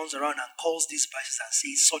 when he turns around and calls these verses and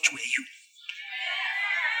says, such were you.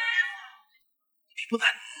 People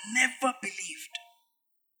that never believed.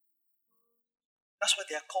 That's why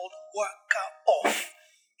they are called worker of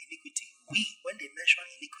iniquity. When they mention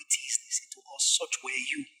iniquities, they say to us, such were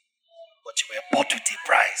you, but you were bought with a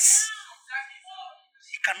price.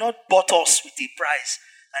 You cannot bought us with a price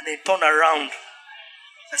and then turn around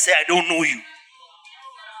and say, I don't know you.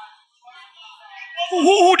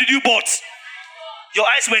 Who did you bought? Your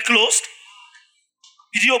eyes were closed?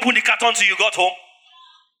 Did you open the carton till you got home?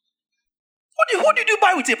 Who did you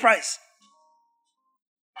buy with a price?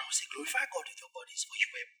 I will say, glorify God with your bodies, for you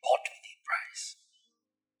were bought with a price.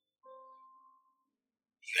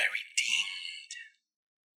 You are redeemed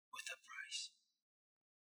with a price.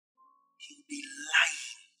 He will be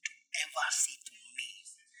lying to ever say to me,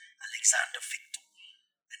 Alexander Victor,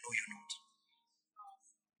 I know you not.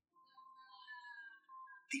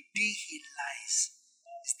 The day he lies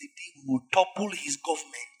is the day we will topple his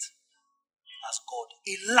government as God.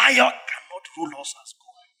 A liar cannot rule us as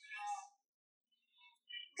God.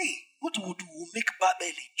 Hey, what we'll do, we'll make Babel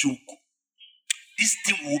a joke. This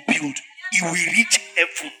thing we'll build, it will reach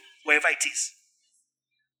heaven, wherever it is.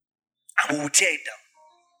 And we will tear it down.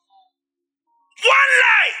 One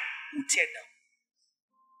lie, we'll tear it down.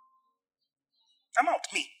 I'm out,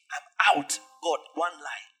 me. I'm out. God, one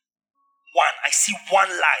lie. One. I see one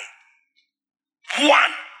lie.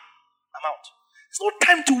 One. I'm out. There's no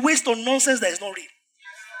time to waste on nonsense that is not real.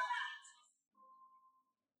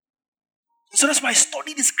 And so that's why I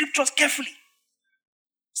study the scriptures carefully.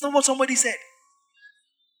 It's not what somebody said.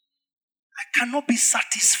 I cannot be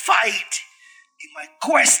satisfied in my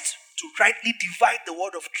quest to rightly divide the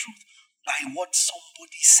word of truth by what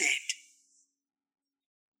somebody said.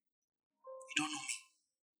 You don't know me.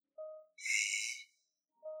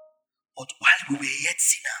 But while we were yet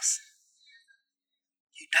sinners,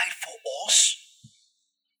 he died for us.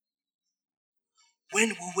 When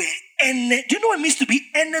we were do you know what it means to be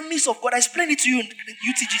enemies of God? I explained it to you in the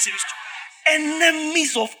UTG series 2.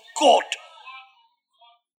 Enemies of God.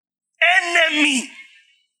 Enemy.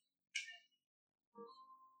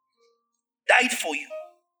 Died for you.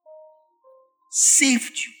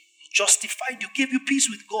 Saved you. Justified you. Gave you peace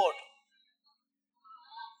with God.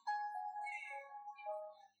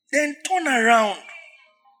 Then turn around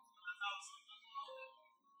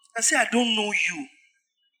and say, I don't know you.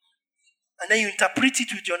 And then you interpret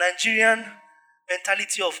it with your Nigerian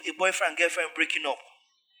mentality of a boyfriend and girlfriend breaking up.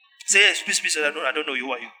 Say, yes, please, I don't know you.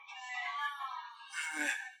 Who are you?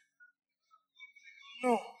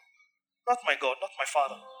 No, not my God, not my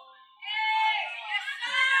Father.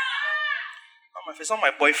 It's not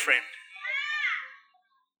my boyfriend.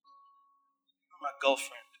 Not my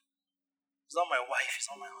girlfriend. It's not my wife. It's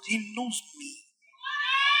not my husband. He knows me.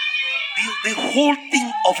 The whole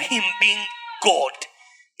thing of him being God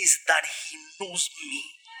is that he knows me.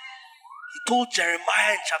 He told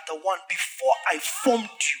Jeremiah in chapter 1, before I formed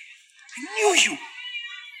you, I knew you.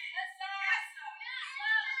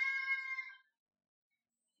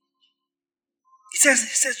 He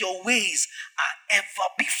says, your ways are ever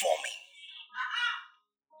before me.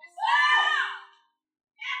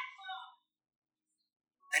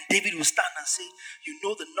 And David will stand and say, you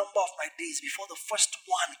know the number of my days before the first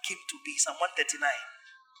one came to be. Psalm 139.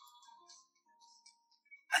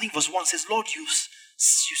 I think verse 1 says, Lord, you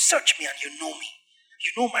search me and you know me.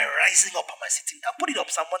 You know my rising up and my sitting down. Put it up,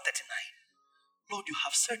 Psalm 139. Lord, you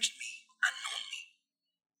have searched me and known me.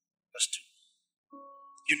 Verse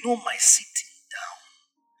 2. You know my sitting down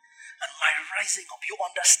and my rising up. You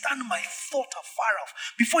understand my thought afar off.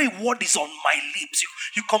 Before a word is on my lips,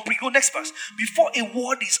 you comprehend. Go next verse. Before a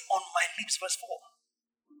word is on my lips, verse 4.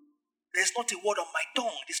 There's not a word on my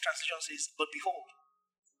tongue, this translation says, but behold.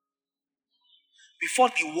 Before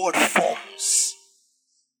the word forms,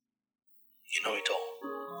 you know it all.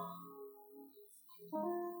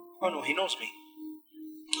 Oh no, he knows me.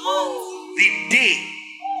 The day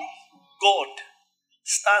God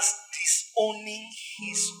starts disowning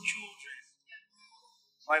his children,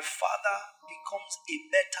 my Father becomes a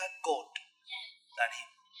better God than him.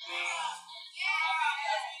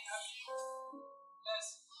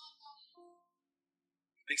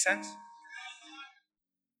 Make sense?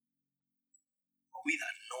 We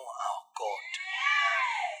that know our God,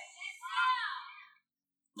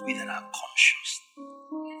 we that are conscious.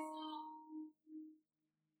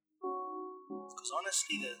 Because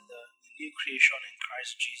honestly, the new creation in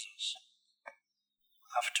Christ Jesus,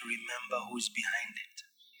 have to remember who is behind it.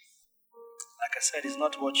 Like I said, it's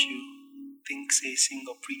not what you think, say, sing,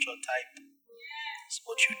 or preach or type. It's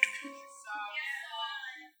what you do.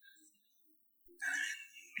 And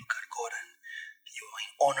you look at God and you are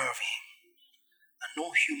in honor of him. And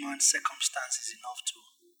no human circumstance is enough to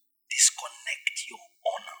disconnect your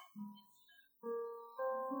honor.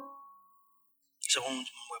 So when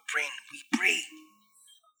we're praying, we pray.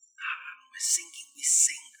 We're singing, we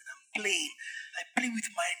sing. And I'm playing. I play with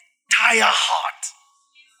my entire heart.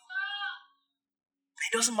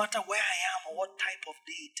 It doesn't matter where I am or what type of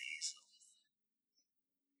day it is.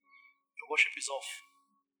 Your worship is off.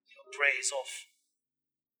 Your prayer is off.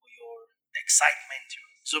 Or your excitement, your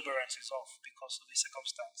exuberance is off because of the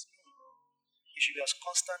circumstance. You should be as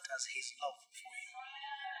constant as his love for you.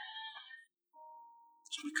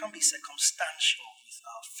 So we can't be circumstantial with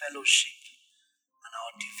our fellowship and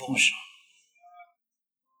our devotion.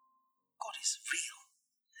 God is real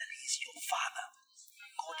and he's your Father.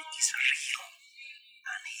 God is real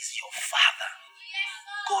and he's your Father.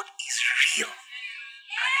 God is real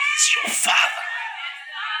and he's your Father.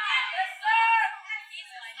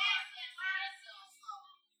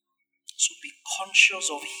 So be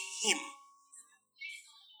conscious of him.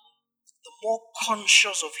 The more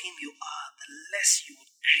conscious of him you are, the less you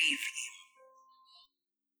would grieve him.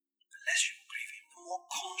 The less you will grieve him. The more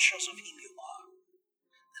conscious of him you are,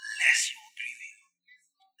 the less you will grieve him.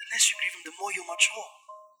 The less you grieve him, the more you mature.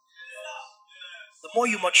 The more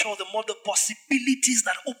you mature, the more the possibilities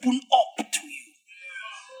that open up to you.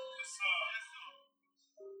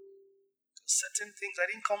 Certain things, I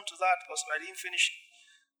didn't come to that because I didn't finish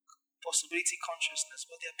possibility consciousness,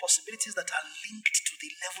 but there are possibilities that are linked to the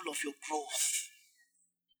level of your growth.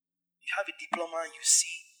 You have a diploma, you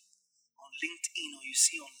see on LinkedIn or you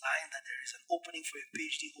see online that there is an opening for a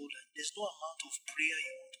PhD holder. There's no amount of prayer you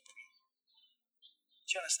want to pray. Do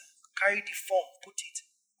you understand? Carry the form, put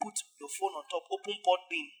your phone on top, open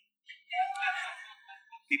Podbean.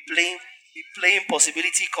 Be playing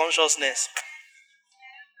possibility consciousness.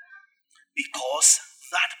 Because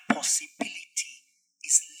that possibility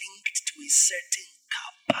is linked to a certain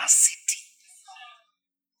capacity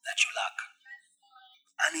that you lack.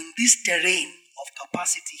 And in this terrain of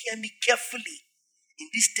capacity, hear me carefully, in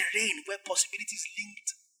this terrain where possibility is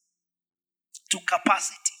linked to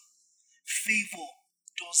capacity, favor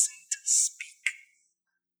doesn't speak.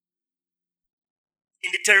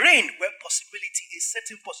 In the terrain where possibility, a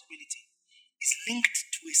certain possibility, is linked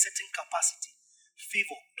to a certain capacity,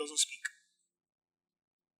 favor doesn't speak.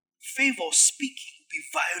 Favor speaking will be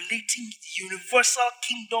violating the universal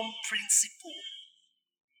kingdom principle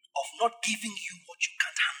of not giving you what you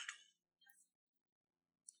can't handle.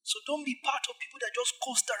 So don't be part of people that just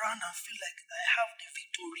coast around and feel like I have the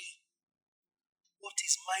victory. What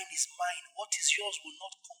is mine is mine. What is yours will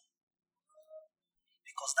not come.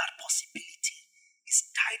 Because that possibility is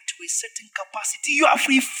tied to a certain capacity you have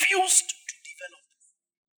refused to develop.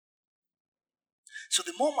 So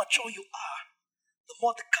the more mature you are, the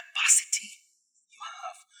more the capacity you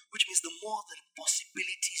have, which means the more the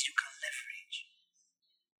possibilities you can leverage.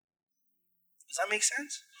 Does that make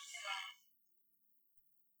sense?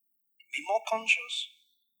 Be more conscious,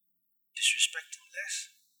 disrespecting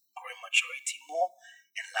less, growing maturity more,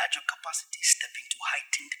 and larger capacity, stepping to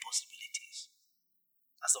heightened possibilities.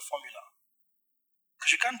 That's the formula.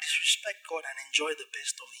 Because you can't disrespect God and enjoy the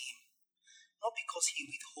best of Him. Not because He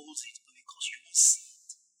withholds it, but because you won't see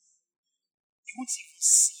it. You won't even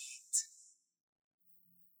see it.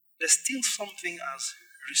 There's still something as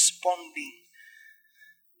responding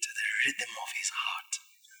to the rhythm of His heart.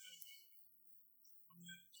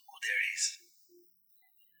 Oh, there is.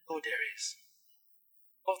 Oh, there is.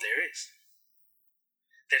 Oh, there is.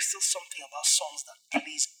 There's still something about songs that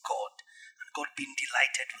please God and God being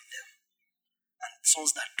delighted with them, and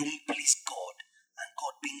songs that don't please God and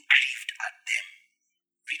God being grieved at them.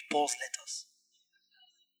 Read Paul's letters.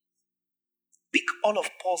 Pick all of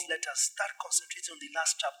Paul's letters. Start concentrating on the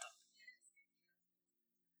last chapter.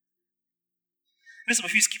 You know, some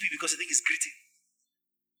of you skip it because you think it's greeting.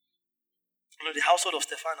 You know, the household of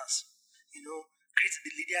Stephanas. You know, greet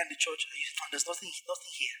the leader and the church. And you found there's nothing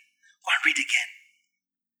here. Go and read again.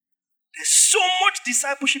 There's so much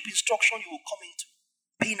discipleship instruction you will come into,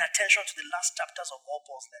 paying attention to the last chapters of all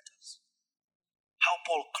Paul's letters. How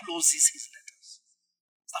Paul closes his letters.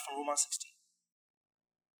 Start from Romans 16.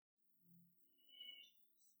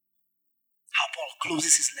 How Paul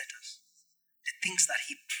closes his letters. The things that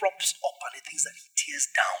he props up and the things that he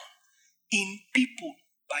tears down in people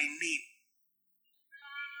by name.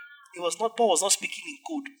 Paul was not speaking in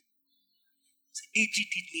code. He said, AG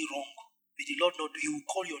did me wrong. May the Lord not do. He will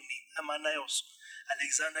call your name. Amanios,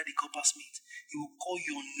 Alexander the coppersmith. He will call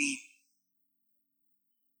your name.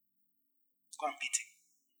 Go and beat him.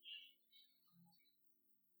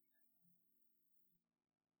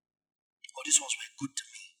 Oh, these ones were good to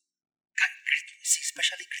me.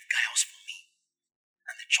 Especially great Gaius for me.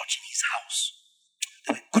 And the church in his house.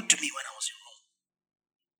 They were good to me when I was in Rome.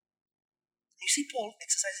 You see Paul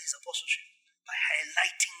exercising his apostleship by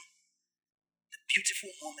highlighting the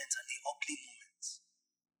beautiful moments and the ugly moments.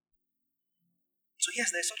 So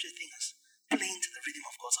yes, there's such a thing as playing to the rhythm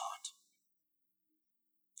of God's heart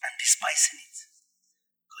and despising it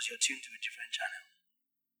because you're tuned to a different channel.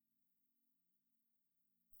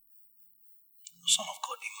 Son of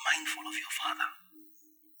God, be mindful of your Father.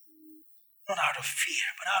 Not out of fear,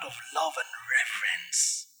 but out of love and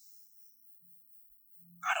reverence.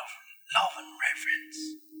 Out of love and reverence.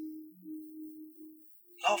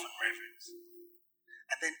 Love and reverence.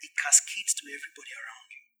 And then it cascades to everybody around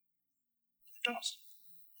you. It does.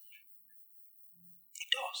 It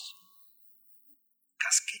does.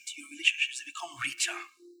 Cascade to your relationships. They become richer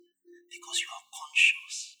because you are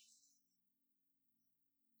conscious.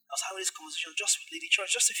 I was having this conversation just with Lady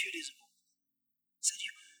Church just a few days ago. I said,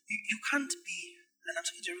 you can't be, and I'm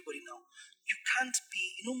talking to everybody now, you can't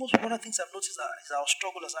be, one of the things I've noticed is our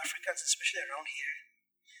struggle as Africans, especially around here,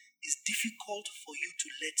 is difficult for you to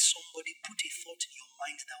let somebody put a thought in your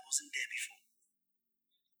mind that wasn't there before.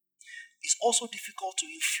 It's also difficult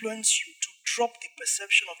to influence you to drop the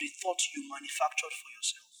perception of the thought you manufactured for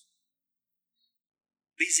yourself.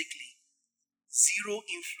 Basically, zero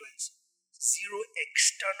influence. Zero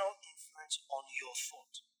external influence on your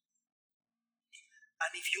thought.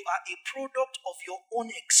 And if you are a product of your own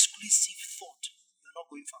exclusive thought, you're not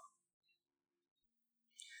going far.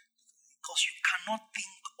 Because you cannot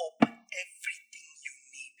think up everything you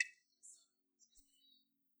need.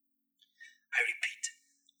 I repeat,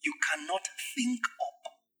 you cannot think up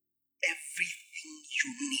everything you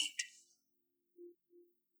need.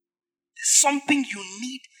 There's something you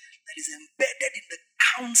need that is embedded in the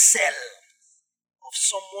counsel of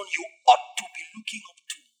someone you ought to be looking up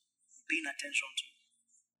to, paying attention to.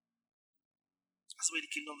 That's the way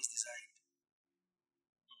the kingdom is designed.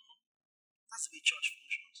 That's the way church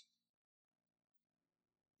functions.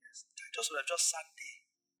 Yes, Titus would have just sat there,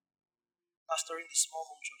 pastoring the small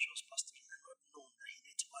home church he was pastoring, and not known that he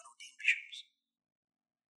needed to go and ordain bishops.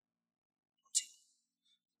 Until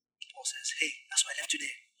Paul says, hey, that's why I left you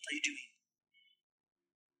there. What are you doing?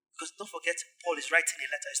 Because don't forget, Paul is writing a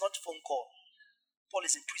letter. It's not a phone call. Paul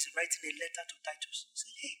is in prison writing a letter to Titus.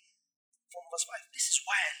 Saying, hey, From verse 5. This is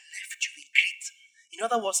why I left you in Crete. In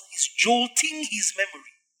other words, he's jolting his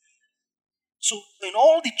memory. So in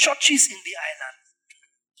all the churches in the island,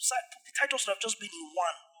 Titus would have just been in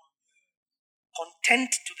one.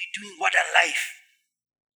 Content to be doing what in life.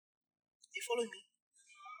 You follow me?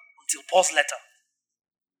 Until Paul's letter.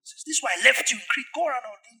 Says, this is why I left you in Crete. Go around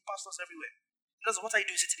ordaining pastors everywhere. Because what are you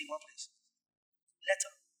doing sitting in one place?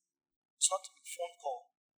 Letter. It's not a phone call.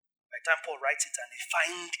 By the time Paul writes it and they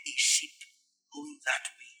find a ship going that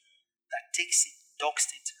way that takes it, docks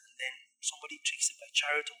it, and then somebody takes it by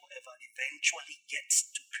chariot or whatever and eventually gets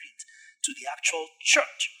to Crete, to the actual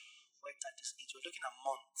church where Titus is. We're looking at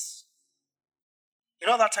months. You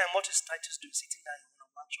know that time, what is Titus doing? Sitting down in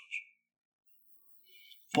one church.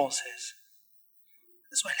 Paul says,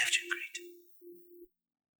 that's why I left you in Crete.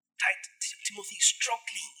 Timothy is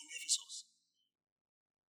struggling in Ephesus.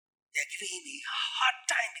 They are giving him a hard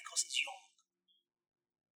time because he's young.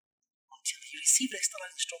 Until he received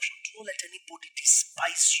external instruction, do not let anybody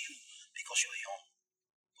despise you because you're young.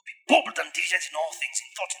 But be bold and diligent in all things,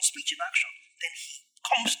 in thought, in speech, in action. Then he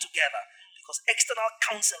comes together because external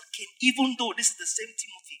counsel came, even though this is the same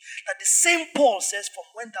Timothy, that the same Paul says from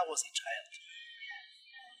when thou was a child.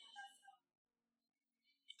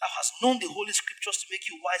 Thou hast known the Holy Scriptures to make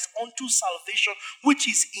you wise unto salvation, which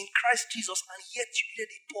is in Christ Jesus, and yet you needed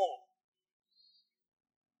a Paul.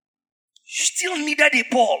 You still needed a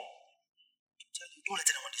Paul. To tell you, don't let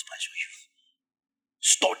anyone despise your youth.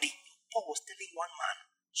 Study. Paul was telling one man,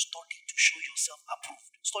 study to show yourself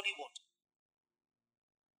approved. Study what?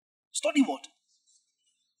 Study what?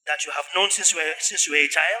 That you have known since you were a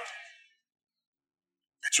child.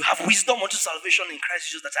 That you have wisdom unto salvation in Christ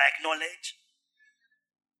Jesus that I acknowledge.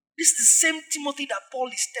 This is the same Timothy that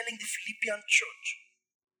Paul is telling the Philippian church.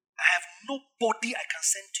 I have nobody I can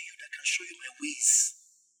send to you that can show you my ways.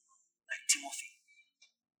 Like Timothy.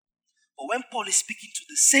 But when Paul is speaking to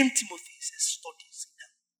the same Timothy, he says, study, sit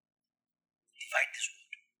down. Divide this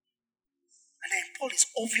word. And then Paul is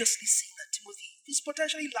obviously seeing that Timothy is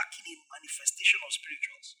potentially lacking in manifestation of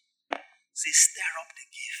spirituals. Says, stir up the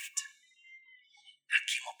gift that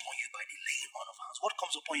came upon you by the laying on of hands. What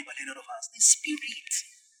comes upon you by the laying on of hands? The Spirit.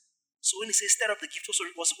 So when he says stir up the gift, what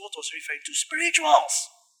was referring to? Spirituals.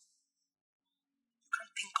 You can't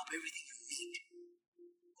think of everything you need.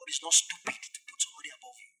 God is not stupid to put somebody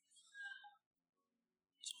above you.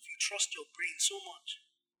 So if you trust your brain so much,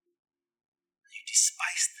 and you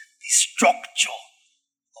despise the structure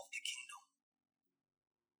of the kingdom.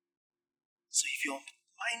 So if your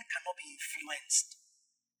mind cannot be influenced,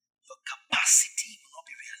 your capacity will not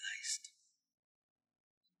be realized.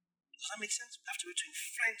 Does that make sense? You have to be able to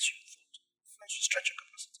influence your thought. Influence you, stretch your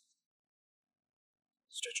capacity.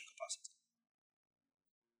 Stretch your capacity.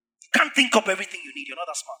 You can't think up everything you need. You're not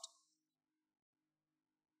that smart.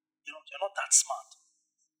 You're not that smart.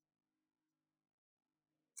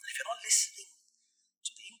 And if you're not listening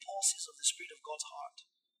to the impulses of the Spirit of God's heart,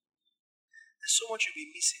 there's so much you'll be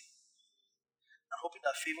missing. And hoping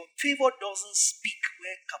that favor doesn't speak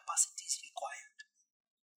where capacity is required.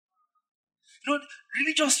 You know,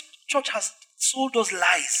 religious church has sold us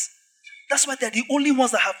lies. That's why they're the only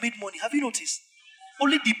ones that have made money. Have you noticed?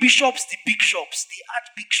 Only the bishops, the big shops, the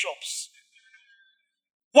archbishops.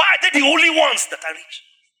 Why are they the only ones that are rich?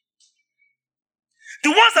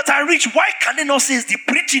 The ones that are rich, why can they not say it's the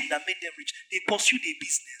preaching that made them rich? They pursue their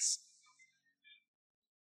business.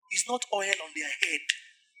 It's not oil on their head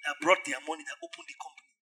that brought their money, that opened the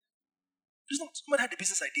company. It's not. Somebody had a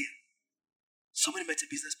business idea. Somebody met a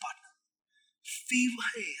business partner. Favor,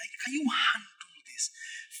 hey, can you handle this?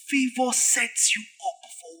 Favor sets you up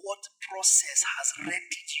for what process has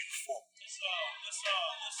readied you for. Yes, sir.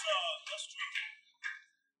 That's true.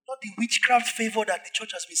 Not the witchcraft favor that the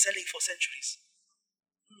church has been selling for centuries.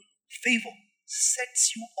 Favor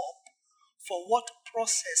sets you up for what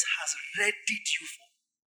process has readied you for.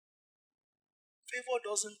 Favor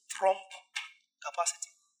doesn't trump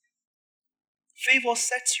capacity. Favor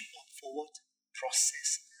sets you up for what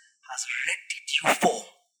process has readied you for.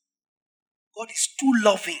 God is too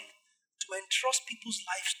loving to entrust people's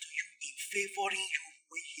lives to you in favoring you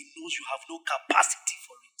when he knows you have no capacity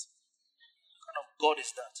for it. What kind of God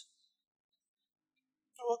is that?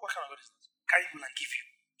 What kind of God is that? Carry people and give you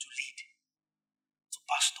to lead, to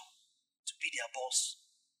pastor, to be their boss,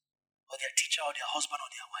 or their teacher, or their husband,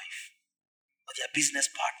 or their wife, or their business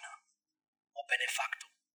partner, or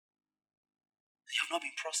benefactor. And you have not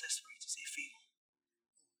been processed for it to say favor.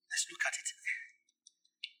 Let's look at it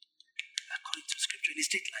according to scripture in a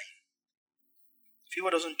straight line.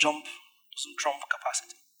 Favor doesn't trump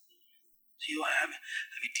capacity. So you have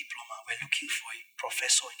a diploma, we're looking for a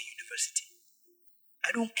professor in a university.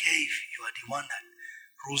 I don't care if you are the one that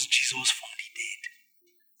rose Jesus from the dead.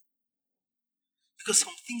 Because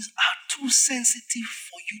some things are too sensitive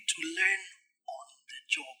for you to learn on the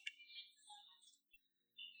job.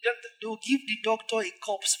 They'll give the doctor a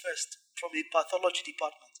corpse first from the pathology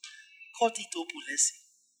department. Cut it open, let's see.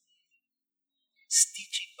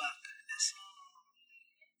 Stitch it back, let's see.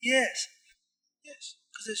 Yes.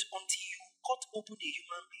 Because it's until you cut open a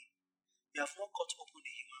human being, you have not cut open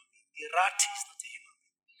a human being. A rat is not a human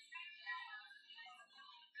being.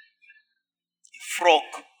 A frog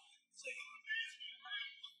is not a human being.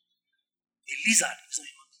 A lizard is not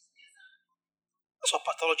a human being. That's what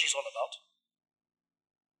pathology is all about.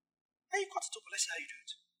 And you cut it open, let's see how you do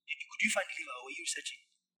it. Could you find the liver or were you researching?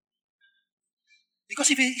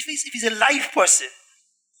 Because if he's a live person,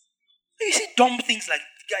 you see dumb things like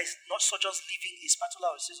the guy is not so just leaving a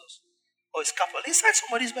spatula or scissors or a scalpel inside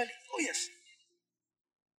somebody's belly. Oh yes.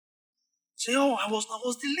 Say, oh, I was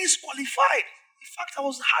the least qualified. In fact, I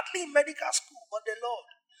was hardly in medical school, but the Lord,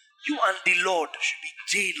 you and the Lord should be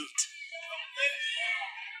jailed.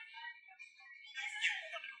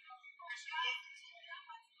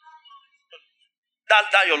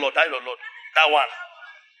 That your Lord. That one.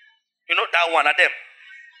 You know that one, at them.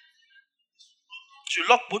 Should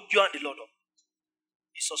lock both you and the Lord up.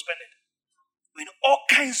 He's suspended. We know all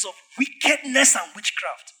kinds of wickedness and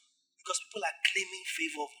witchcraft because people are claiming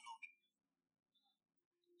favor of the Lord.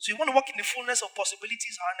 So you want to walk in the fullness of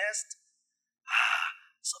possibilities, harnessed?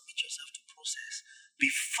 Submit yourself to process. Be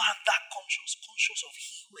Father conscious of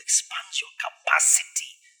He who expands your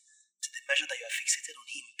capacity to the measure that you are fixated on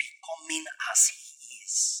Him, becoming as He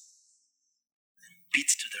is. And beat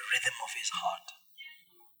to the rhythm of His heart.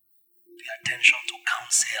 Pay attention to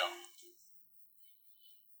counsel.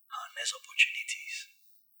 Harness opportunities.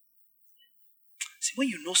 See, when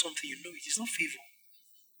you know something, you know it. It's not favor.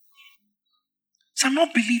 So I'm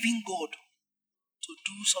not believing God to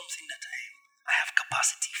do something that I have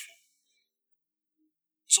capacity for.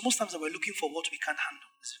 So most times that we're looking for what we can't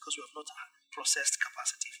handle is because we have not processed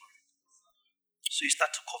capacity for it. So you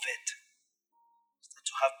start to covet, start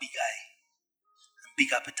to have big eye and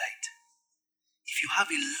big appetite. If you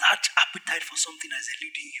have a large appetite for something that's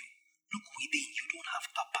eluding you, look within. You don't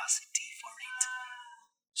have capacity for it.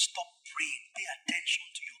 Stop praying. Pay attention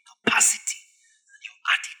to your capacity and your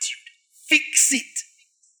attitude. Fix it.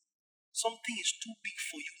 Something is too big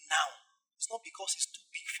for you now. It's not because it's too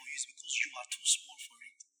big for you, it's because you are too small for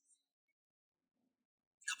it.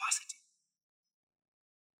 Capacity.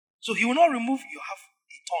 So He will not remove, you have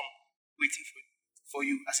a ton waiting for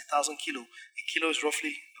you as 1,000 kilo. A kilo is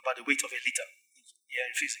roughly about the weight of a liter. Yeah,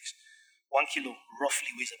 in physics. 1 kilo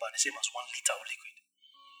roughly weighs about the same as 1 liter of liquid.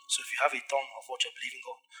 So if you have a ton of what you're believing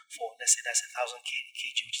God for, let's say that's 1,000 kg,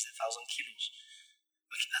 which is 1,000 kilos,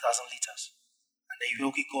 1,000 liters. And then you go,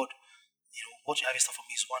 okay, God, what you have in store for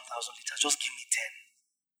me is 1,000 liters. Just give me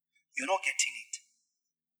 10. You're not getting it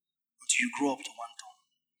until you grow up to 1 ton.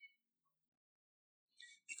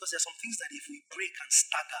 Because there are some things that if we break and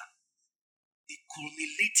stagger, the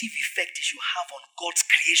cumulative effect it should have on God's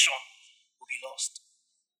creation will be lost.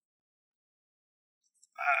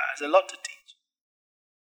 There's a lot to teach.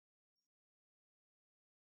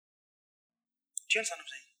 Do you understand what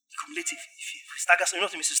I'm saying? Cumulative. If we stagger something, you know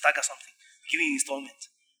what it means to stagger something. I'm giving you installment.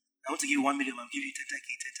 I want to give you 1 million, I'm giving you 10k.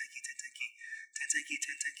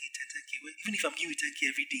 Even if I'm giving you 10k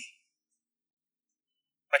every day,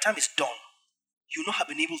 by the time it's done, you'll not have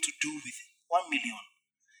been able to do with 1 million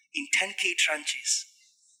in 10k tranches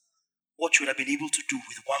what you would have been able to do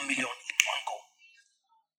with 1 million in one go.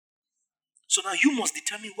 So now you must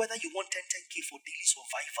determine whether you want 10k for daily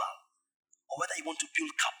survival or whether you want to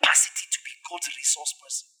build capacity to be God's resource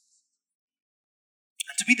person.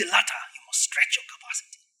 And to be the latter, you must stretch your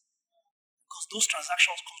capacity. Because those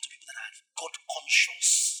transactions come to people that are God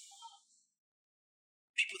conscious.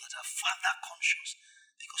 People that are Father conscious.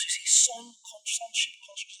 Because you see, sonship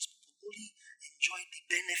conscious people only enjoy the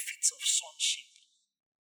benefits of sonship.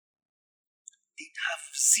 They have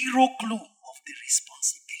zero clue of the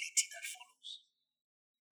responsibility that follows.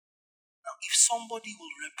 Now, if somebody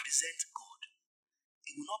will represent God,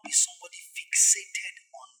 it will not be somebody fixated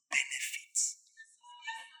on benefits.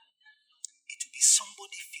 It will be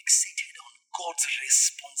somebody fixated on God's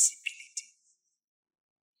responsibility.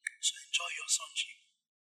 So enjoy your sonship.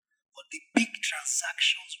 But the big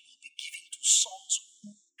transactions will be given to sons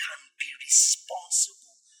who can be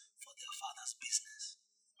responsible for their father's business.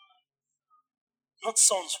 Not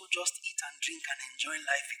sons who just eat and drink and enjoy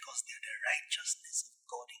life because they are the righteousness of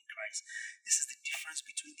God in Christ. This is the difference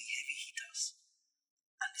between the heavy hitters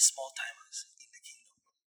and the small timers in the kingdom.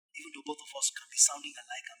 Even though both of us can be sounding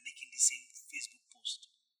alike and making the same Facebook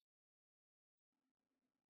post.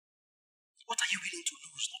 What are you willing to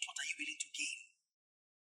lose, not what are you willing to gain?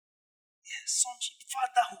 Yes, sonship,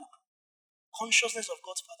 fatherhood, consciousness of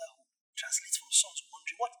God's fatherhood translates from son to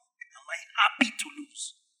wondering, what am I happy to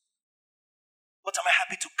lose? What am I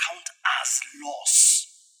happy to count as loss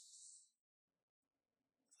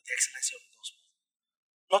for the excellency of the gospel?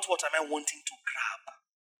 Not what am I wanting to grab,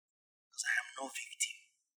 because I am no victim.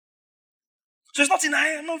 So it's not in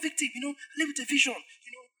I am no victim, I live with a vision,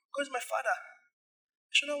 God is my father.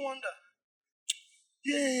 I should not wonder.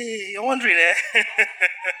 Yay, you're wondering, eh?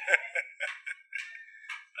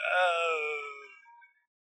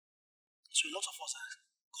 So a lot of us are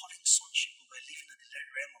calling sonship, but we're living in the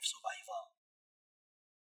realm of survival.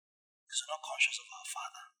 Because we're not conscious of our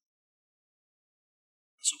Father.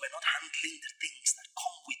 And so we're not handling the things that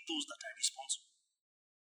come with those that are responsible.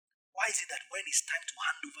 Why is it that when it's time to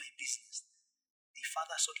hand over a business, the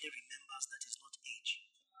father suddenly remembers that it's not age?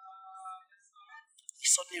 He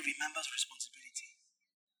suddenly remembers responsibility.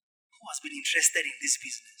 Who has been interested in this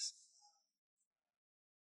business?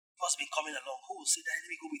 Who has been coming along? Who will say, let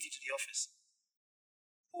me go with you to the office?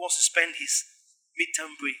 Who wants to spend his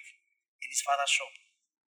midterm break in his father's shop?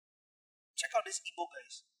 Check out these Igbo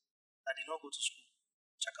guys that did not go to school.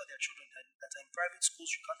 Check out their children that are in private schools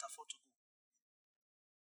you can't afford to go.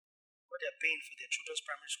 What they are paying for their children's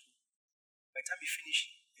primary school. By the time you finish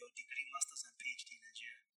your degree, master's, and PhD in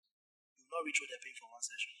Nigeria, you will not reach what they're paying for one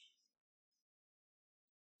session.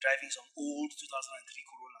 Driving some old 2003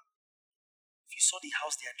 Corolla. If you saw the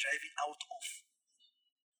house they are driving out of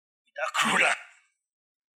with that Corolla,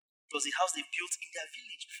 it was the house they built in their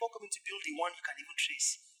village before coming to build the one you can even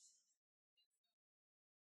trace.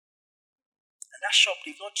 And that shop,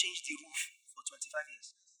 they've not changed the roof for 25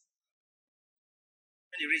 years.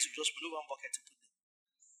 When they raise, you just put one bucket to put them.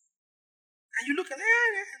 And you look at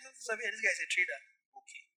this guy is a trader.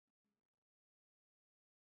 Okay.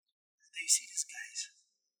 And then you see these guys,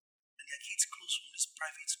 and their kids close from these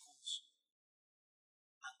private schools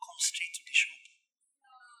and come straight to the shop.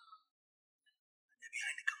 And they're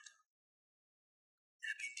behind the counter.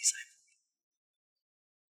 They're being discipled.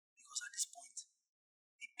 Because at this point,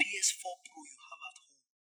 the PS4 Pro you have at home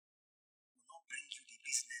will not bring you the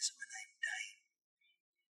business when I'm dying.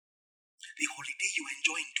 The holiday you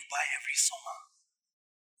enjoy in Dubai every summer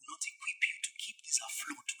will not equip you to keep this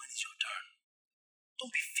afloat when it's your turn. Don't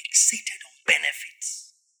be fixated on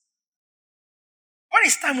benefits. When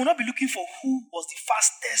it's time, we'll not be looking for who was the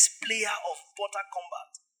fastest player of Mortal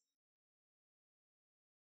Kombat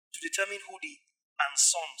to determine who the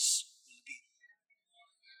Ansons will be.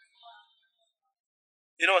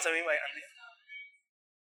 You know what I mean by Andy?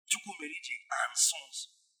 Chuku Merije Ansons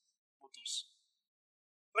Motos.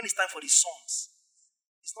 When it's time for the sons,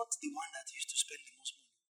 it's not the one that used to spend the most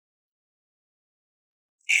money.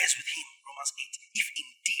 Heirs with him, Romans 8. If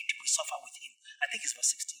indeed we suffer with him. I think it's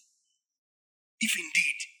verse 16. If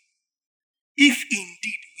indeed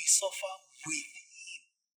we suffer with him.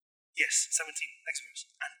 Yes, 17, next verse.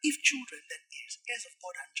 And if children, then heirs of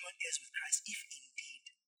God and joint heirs with Christ, if indeed.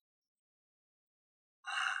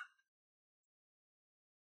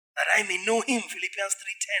 That I may know him, Philippians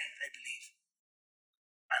 3:10, I believe.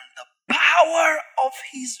 And the power of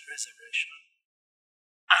his resurrection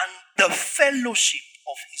and the fellowship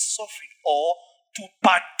of his suffering, or to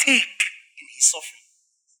partake in his suffering.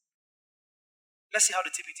 Let's see how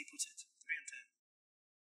the TPT puts it. 3 and 10.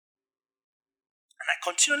 And I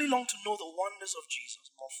continually long to know the wonders of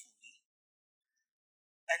Jesus more fully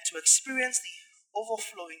and to experience the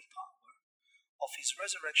overflowing power of his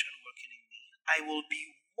resurrection working in me. I will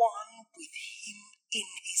be one with him in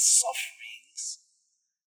his sufferings,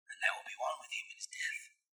 and I will be one with him in his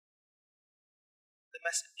death. The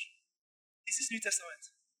message. Is this New Testament?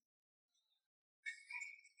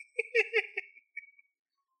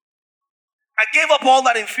 I gave up all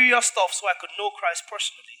that inferior stuff so I could know Christ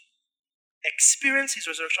personally, experience his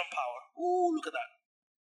resurrection power. Ooh, look at that.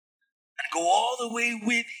 And go all the way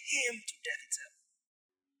with him to death itself.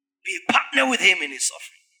 Be a partner with him in his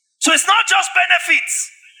suffering. So it's not just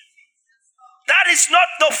benefits. That is not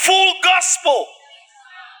the full gospel.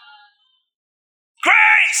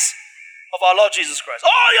 Grace of our Lord Jesus Christ.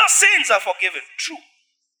 All your sins are forgiven. True.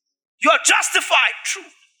 You are justified. True.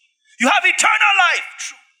 You have eternal life.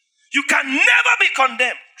 True. You can never be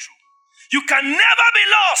condemned. True. You can never be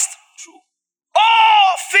lost. True.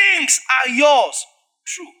 All things are yours.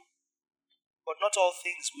 True. But not all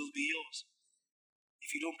things will be yours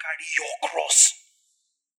if you don't carry your cross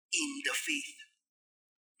in the faith.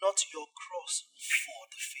 Not your cross for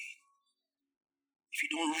the faith. if you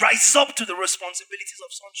don't rise up to the responsibilities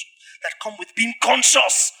of sonship that come with being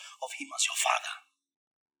conscious of him as your father.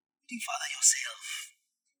 You didn't father yourself.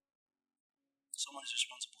 Someone is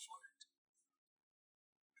responsible for it.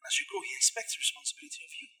 And as you grow, he expects responsibility of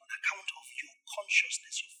you on account of your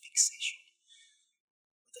consciousness, your fixation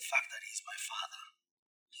with the fact that he's my father.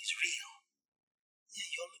 He's real. Yeah,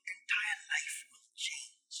 your entire life will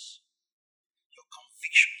change. Your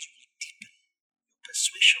convictions will deepen. Your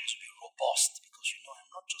persuasions will be robust because you know I'm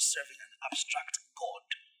not just serving an abstract God.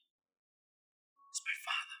 He's my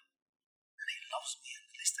father. And he loves me, and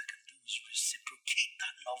the least I can do is reciprocate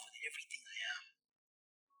that love with everything I am.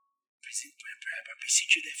 I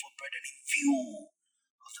beseech you therefore, brethren, in view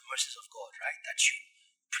of the mercies of God, right? That you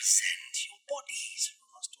present your bodies,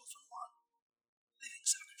 Romans 12:1, living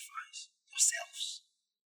sacrifice, yourselves.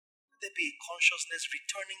 Let there be a consciousness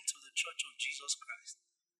returning to the church of Jesus Christ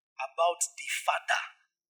about the Father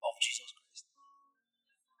of Jesus Christ.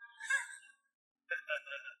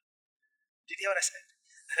 Did you hear what I said?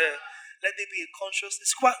 Let there be a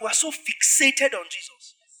consciousness. We're so fixated on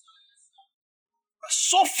Jesus. We're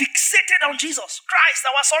so fixated on Jesus Christ,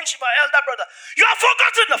 our sonship, our elder brother. You have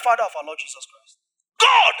forgotten the Father of our Lord Jesus Christ.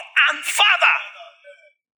 God and Father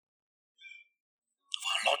of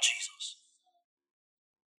our Lord Jesus.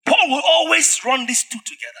 Paul will always run these two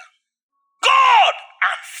together. God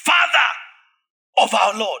and Father of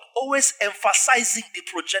our Lord. Always emphasizing the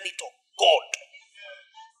progenitor, God.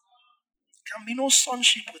 There can be no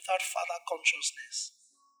sonship without Father consciousness.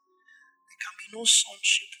 There can be no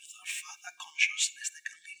sonship without Father consciousness. There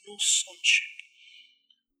can be no sonship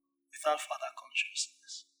without Father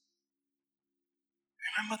consciousness.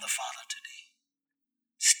 Remember the Father today.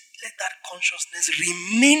 Let that consciousness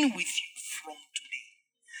remain with you from today.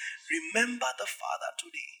 Remember the Father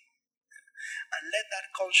today. And let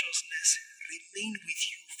that consciousness remain with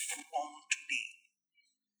you from today.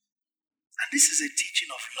 And this is a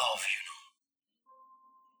teaching of love, you know.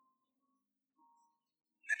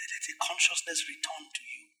 And let the consciousness return to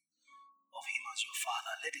you of him as your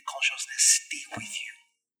Father. Let the consciousness stay with you.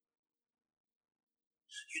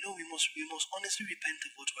 You know, we must honestly repent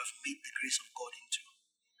of what we have made the grace of God into.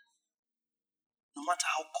 No matter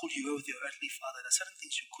how cool you were with your earthly father, there are certain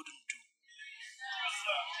things you couldn't do.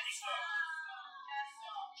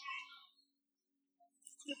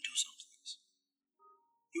 You couldn't do some things.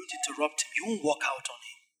 You won't interrupt him. You won't walk out on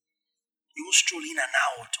him. You won't stroll in and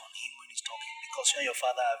out on him when he's talking because you and your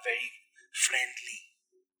father are very friendly.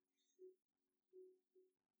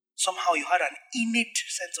 Somehow you had an innate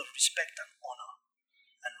sense of respect and honor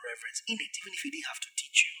and reverence. Innate, even if he didn't have to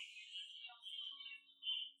teach you.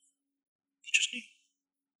 You just knew.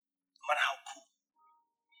 No matter how cool.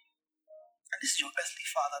 And this is your earthly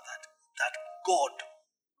father that God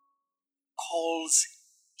calls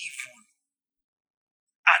evil.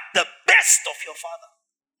 At the best of your father,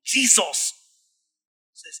 Jesus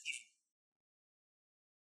says evil.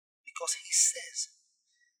 Because he says,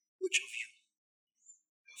 which of you,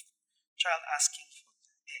 your child asking for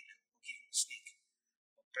egg, will give him a snake,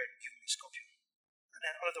 or bread, will give him a scorpion? And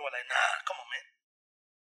then all of them were like, nah, come on, man.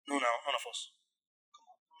 No, none of us. Come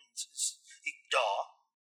on. I mean, it's duh.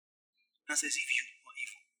 And says, if you are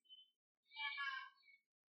evil.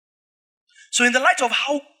 So in the light of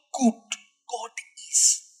how good God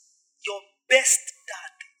is, your best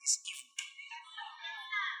dad is evil.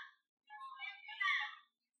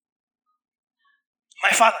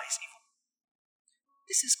 My father is evil.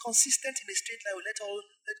 This is consistent in a straight line. Let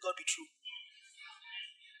God be true.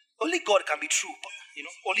 Only God can be true. You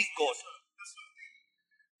know, only God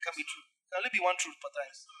can be true. There can only be one truth per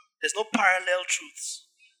time. There's no parallel truths.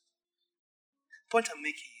 The point I'm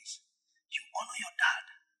making is, you honor your dad.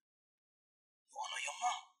 You honor your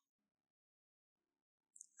mom.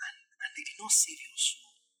 And they did not save your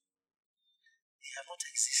soul. They have not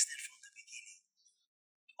existed from the beginning.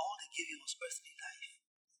 All they gave you was earthly life.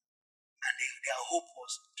 And their hope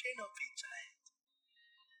was, train up a child.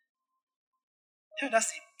 Yeah, that's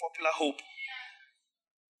the popular hope.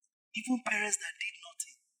 Even parents that did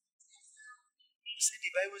nothing. You see,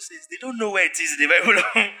 the Bible says, they don't know where it is. The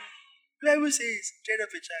Bible says, train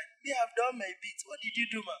up a child. Me, I've done my bit. What did you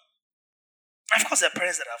do, man? And of course, there are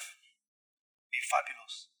parents that have been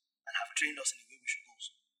fabulous and have trained us in the way we should go.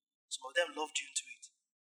 Some of them loved you into it.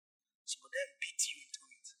 Some of them beat you into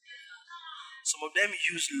it. Some of them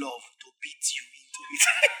use love to beat you into it.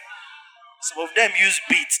 Some of them use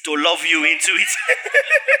beat to love you into it.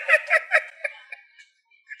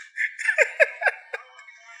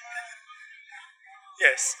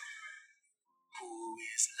 Yes. Who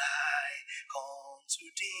is like unto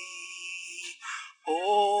thee?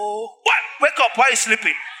 Oh, what? Wake up! Why are you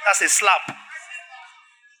sleeping? That's a slap.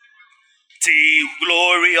 Till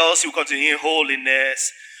glorious, you continue in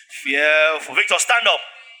holiness. Fearful. Victor, stand up.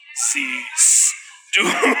 Cease. Do.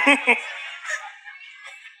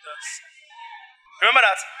 Remember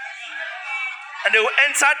that? And they will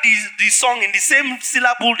enter the song in the same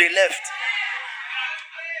syllable they left.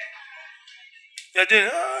 They're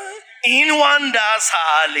doing, in wonders,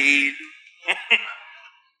 hallelujah.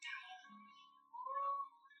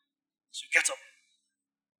 So get up.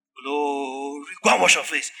 Glory. Go and wash your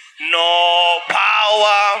face. No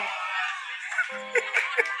power.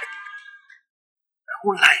 My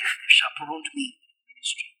whole life, they chaperoned me in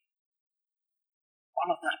ministry.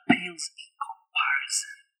 All of that pales in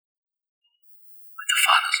comparison with the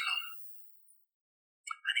Father's love.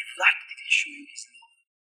 And if that didn't show you His love,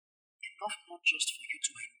 enough not just for you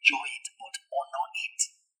to enjoy it, but honor it,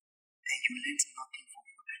 then you learned nothing from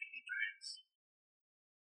your earthly parents.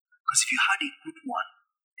 Because if you had a good one,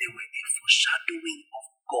 they were a foreshadowing of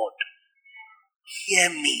God. Hear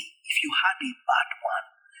me, if you had a bad one,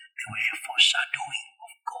 they were a foreshadowing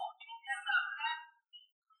of God.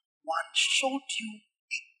 One showed you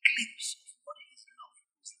a glimpse of what His love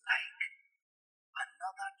was like.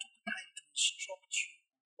 Another took time to instruct you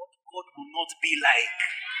what God will not be like.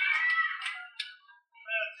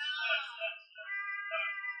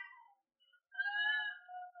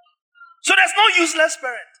 So there's no useless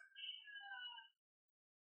parent.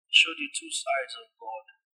 He showed you two sides of God.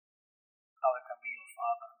 How I can be your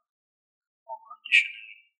father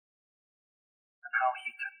unconditionally, and how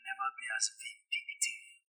He can never be as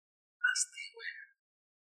vindictive as they were.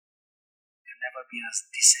 He can never be as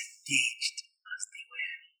disengaged as they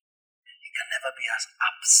were. He can never be as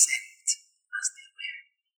absent as they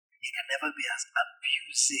were. He can never be as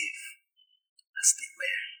abusive as they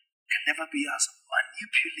were. He can never be as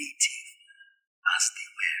manipulative as they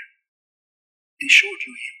were. They showed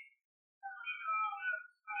you Him.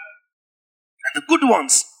 And the good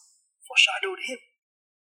ones foreshadowed Him.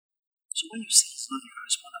 So when you see His love, you can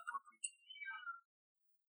respond appropriately.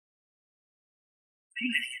 Are you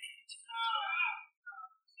learning anything today?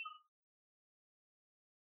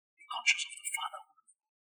 Be conscious of the fatherhood.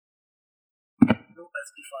 No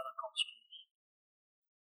earthly father comes close.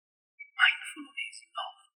 Be mindful of His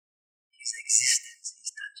love, His existence,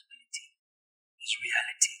 His tangibility, His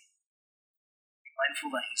reality. Be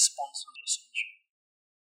mindful that He sponsors your sonship.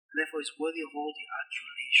 Therefore, it's worthy of all the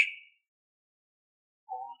adulation,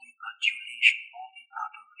 all the adoration, all the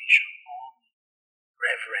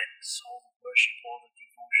reverence, all the worship, all the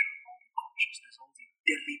devotion, all the consciousness, all the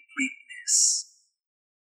deliberateness.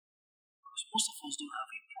 Because most of us don't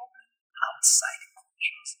have a problem outside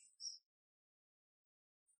consciousness.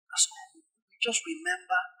 That's all. We just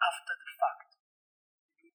remember after the fact.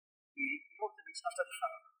 We know that it's after the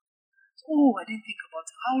fact. Oh, I didn't think about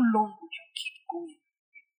it. How long would you keep going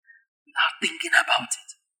without thinking about it?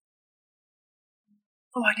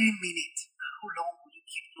 Oh, I didn't mean it. How long will you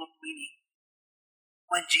keep not meaning?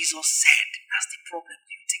 When Jesus said, that's the problem.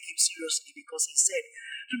 Do you take Him seriously? Because He said,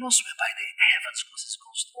 do not swear by the heavens because it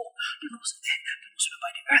goes to. Do not swear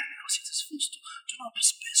by the earth because it is full to. Do not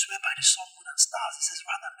swear by the sun, moon, and stars. He says,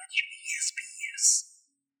 rather let your yes be yes.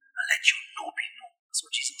 And let your no be no. That's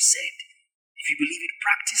what Jesus said. If you believe it,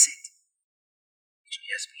 practice it. Let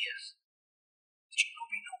your yes be yes. Let your no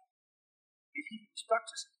be no. Believe it,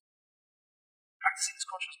 practice it. Practicing is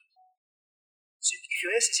consciousness. So if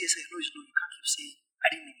your yes is yes and your no is no, you can't keep saying, I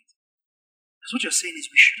didn't mean it. Because what you're saying is,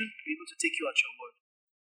 we shouldn't be able to take you at your word.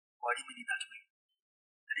 Or I didn't mean it that way.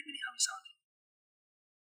 I didn't mean it how it sounded.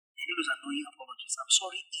 Any of those annoying apologies, I'm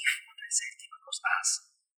sorry if what I said came across as.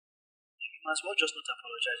 You might as well just not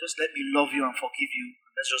apologize. Just let me love you and forgive you.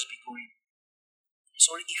 And let's just be going. I'm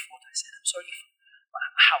sorry if what I said. I'm sorry if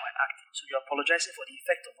how I acted. So you're apologizing for the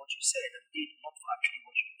effect of what you said and did, not for actually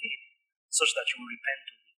what you did, such that you will repent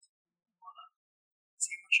of it.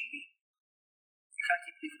 See what you mean? You can't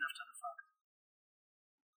keep living after the fact.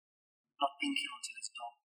 Not thinking until it's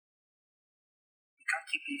done. You can't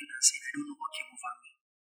keep living and saying, I don't know what came over me.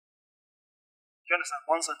 Do you understand?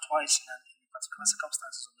 Once or twice in particular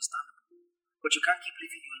circumstances, understandable. But you can't keep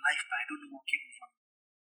living your life by I don't know what came over me.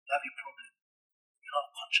 You have a problem. You're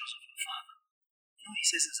not conscious of your Father. You know, He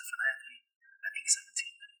says in Zephaniah 3, I think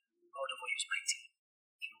 17, that God over you is mighty.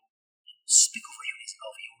 He will speak over you in His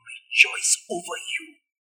love. He will rejoice over you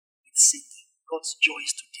with singing. God's joy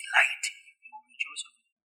is to delight in you. He will rejoice over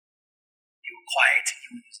you. He will quieten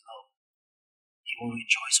you in His love. He will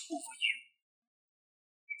rejoice over you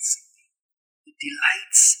with singing. He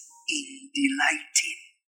delights in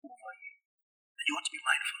delighting over you. And you want to be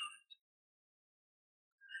mindful of it.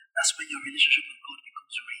 That's when your relationship with God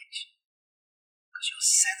becomes rich. Because you're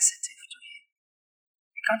sensitive to Him.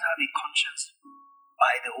 You can't have a conscience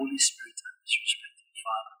by the Holy Spirit and disrespect the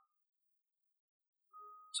Father.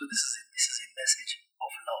 So this is a message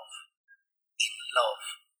of love. In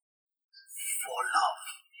love. For love.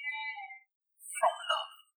 From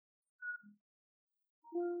love.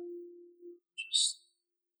 Just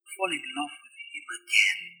fall in love with Him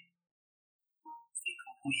again. Think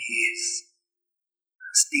of who He is.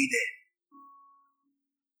 And stay there.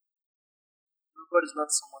 God is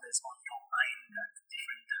not someone that's on your mind at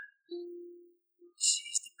different times.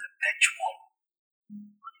 He's the perpetual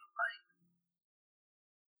on your mind.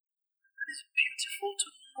 And it's beautiful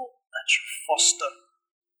to know that you foster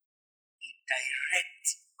a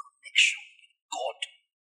direct connection with God.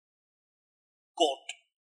 God.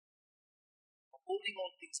 Upholding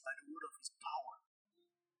all things by the word of His power.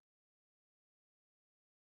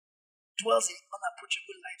 Dwells in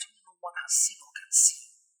unapproachable light whom no one has seen or can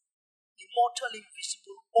see. Immortal,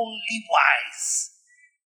 invisible, only wise,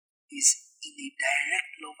 is in a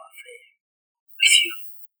direct love affair with you.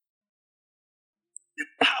 The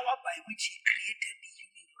power by which He created the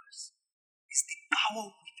universe is the power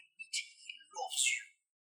with which He loves you.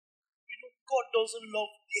 You know, God doesn't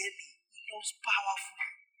love barely, He loves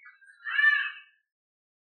powerfully.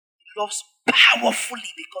 He loves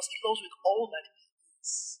powerfully because He loves with all that He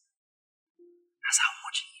is. That's how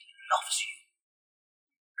much He loves you.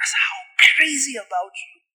 That's how crazy about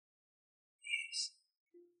you He is.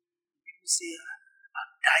 People say,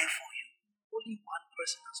 I'll die for you. Only one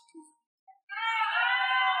person has proven it.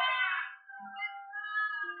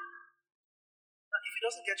 And if He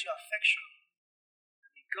doesn't get your affection,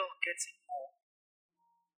 a girl gets it more.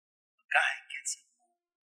 A guy gets it more.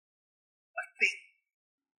 A thing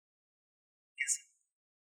gets it more.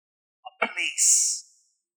 A place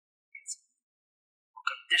gets it more. A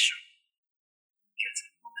condition gets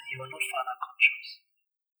it more. Then you are not Father conscious.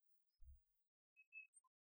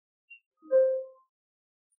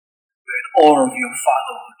 You're in awe of your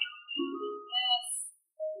fatherhood.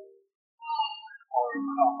 Awe of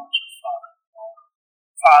how much your Father is.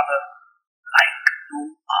 Father like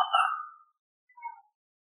no other.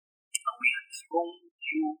 And we enthrone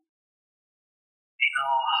you in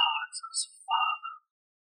our hearts as Father.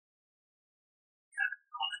 We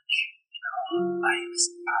acknowledge you in our lives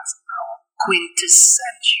as our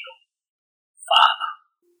quintessential Father.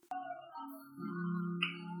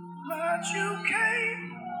 Glad you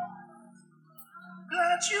came.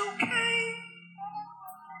 Glad you came.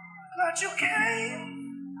 Glad you came.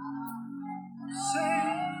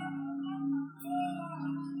 Save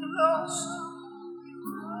the lost.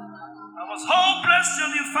 I was hopeless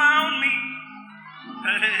till you found me.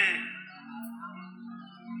 Hey.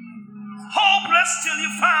 Hopeless till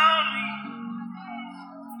you found me.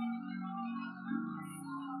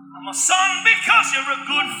 I'm a son because you're a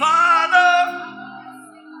good Father.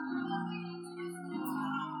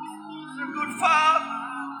 You're a good Father.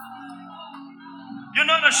 You're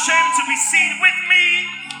not ashamed to be seen with me.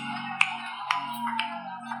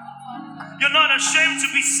 You're not ashamed to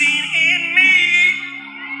be seen in me.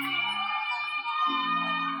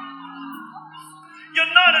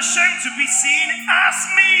 You're not ashamed to be seen as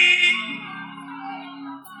me.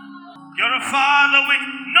 You're a Father with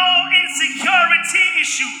no insecurity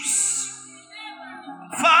issues.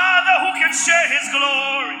 Father who can share His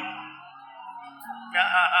glory.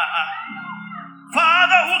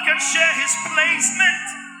 Father who can share His placement.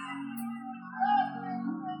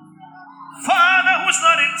 Father who's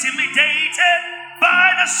not intimidated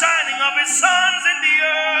by the shining of His sons in the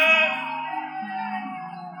earth.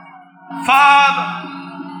 Father,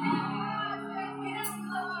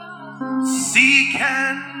 seek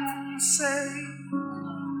and save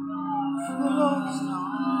the lost.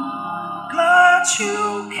 Glad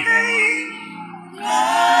you came.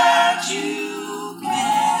 Glad you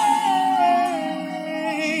came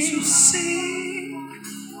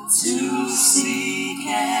to seek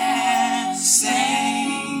and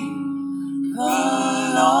save the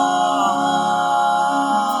lost.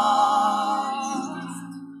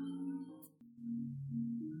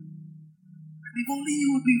 If only you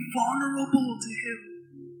would be vulnerable to Him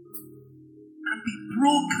and be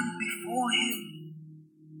broken before Him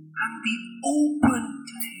and be open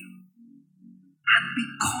to Him and be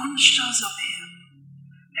conscious of Him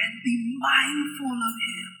and be mindful of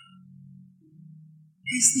Him.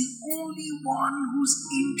 He's the only one whose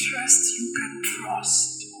interests you can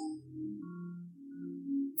trust.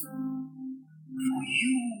 For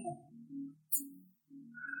you.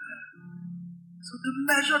 So the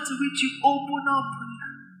measure to which you open up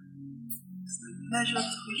is the measure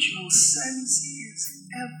to which you will sense His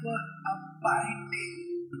ever-abiding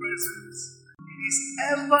presence. His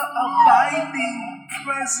ever-abiding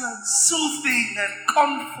presence, soothing and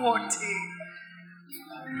comforting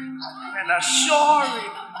and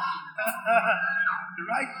assuring.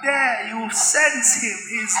 Right there, you sense Him.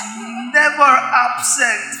 He's never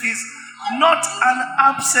absent. He's not an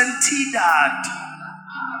absentee dad.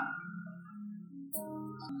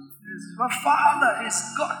 Your Father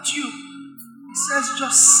has got you. He says,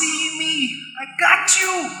 just see me. I got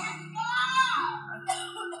you. I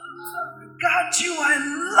got you. I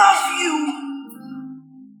love you.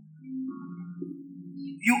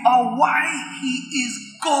 You are why He is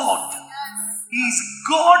God. He's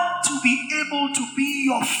God to be able to be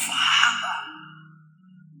your Father.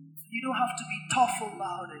 You don't have to be tough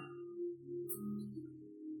about it.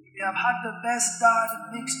 You have had the best dad,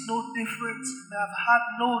 it makes no difference. You may have had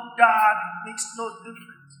no dad, it makes no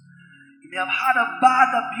difference. You may have had a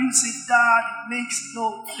bad, abusive dad, it makes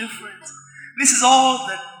no difference. This is all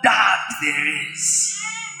the dad there is.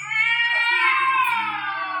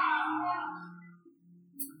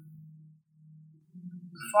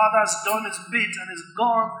 The Father has done His bit and is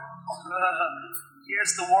gone.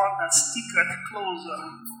 Here's the one that sticketh closer.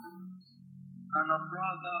 And a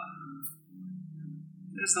brother.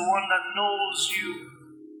 There's the one that knows you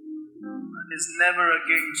and is never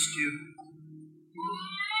against you.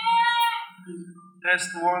 There's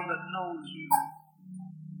the one that knows you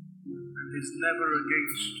and is never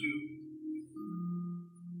against you.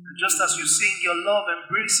 And just as you sing, your love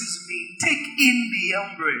embraces me, take in the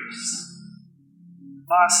embrace.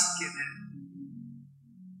 Bask in it.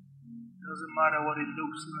 Doesn't matter what it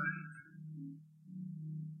looks like.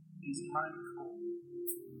 He's mindful.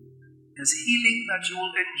 There's healing that you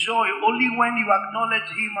will enjoy only when you acknowledge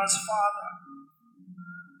Him as Father.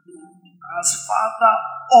 As Father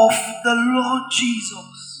of the Lord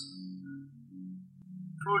Jesus.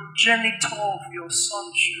 Progenitor of your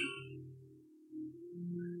sonship.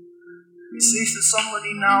 He says to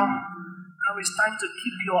somebody now it's time to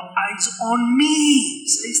keep your eyes on me,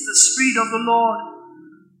 says the Spirit of the Lord.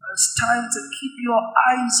 It's time to keep your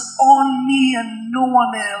eyes on me and no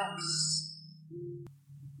one else.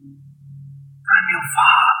 I'm your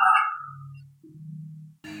Father.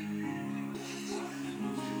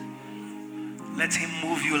 Let Him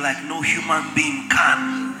move you like no human being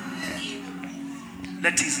can.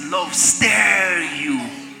 Let His love stir you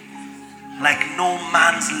like no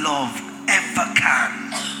man's love ever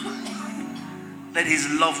can. Let His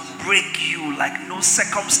love break you like no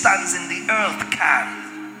circumstance in the earth can.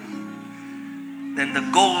 Then the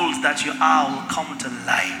gold that you are will come to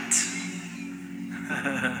light.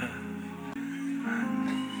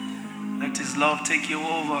 Let His love take you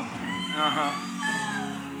over.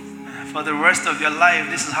 For the rest of your life,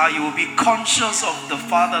 this is how you will be conscious of the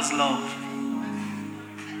Father's love.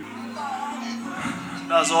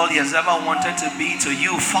 That's all He has ever wanted to be to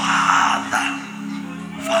you, Father.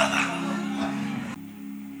 Father.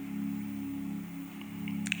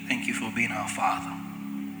 Thank you for being our Father.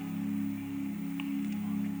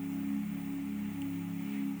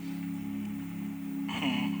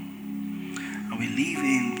 And we live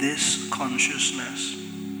in this consciousness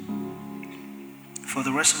for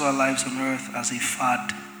the rest of our lives on earth as a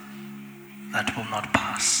fad that will not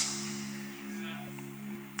pass.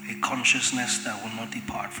 A consciousness that will not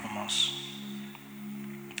depart from us.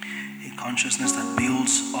 A consciousness that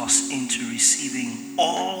builds us into receiving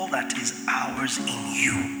all that is ours in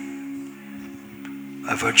you.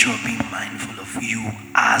 By virtue of being mindful of you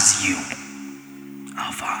as you,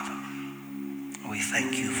 our Father. We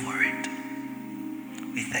thank you for it.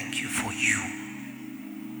 We thank you for you.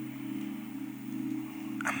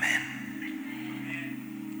 Amen.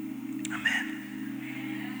 Amen.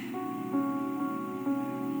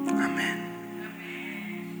 Amen.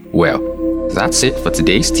 Well, that's it for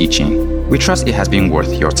today's teaching. We trust it has been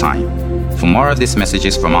worth your time. For more of these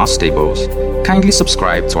messages from our stables, kindly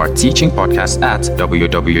subscribe to our teaching podcast at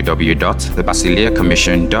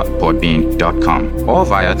www.thebasileacommission.podbean.com or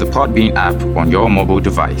via the Podbean app on your mobile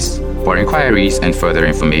device. For inquiries and further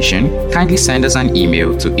information, kindly send us an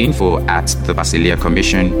email to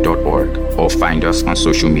info@thebasileacommission.org or find us on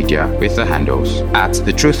social media with the handles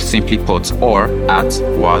 @The Truth Simply Put or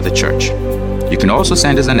 @WaTheChurch. You can also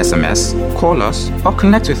send us an SMS, call us, or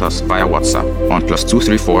connect with us via WhatsApp on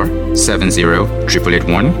 +234 70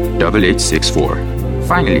 881 8864.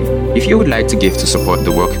 Finally, if you would like to give to support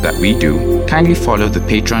the work that we do, kindly follow the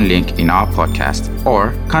Patreon link in our podcast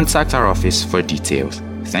or contact our office for details.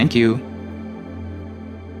 Thank you.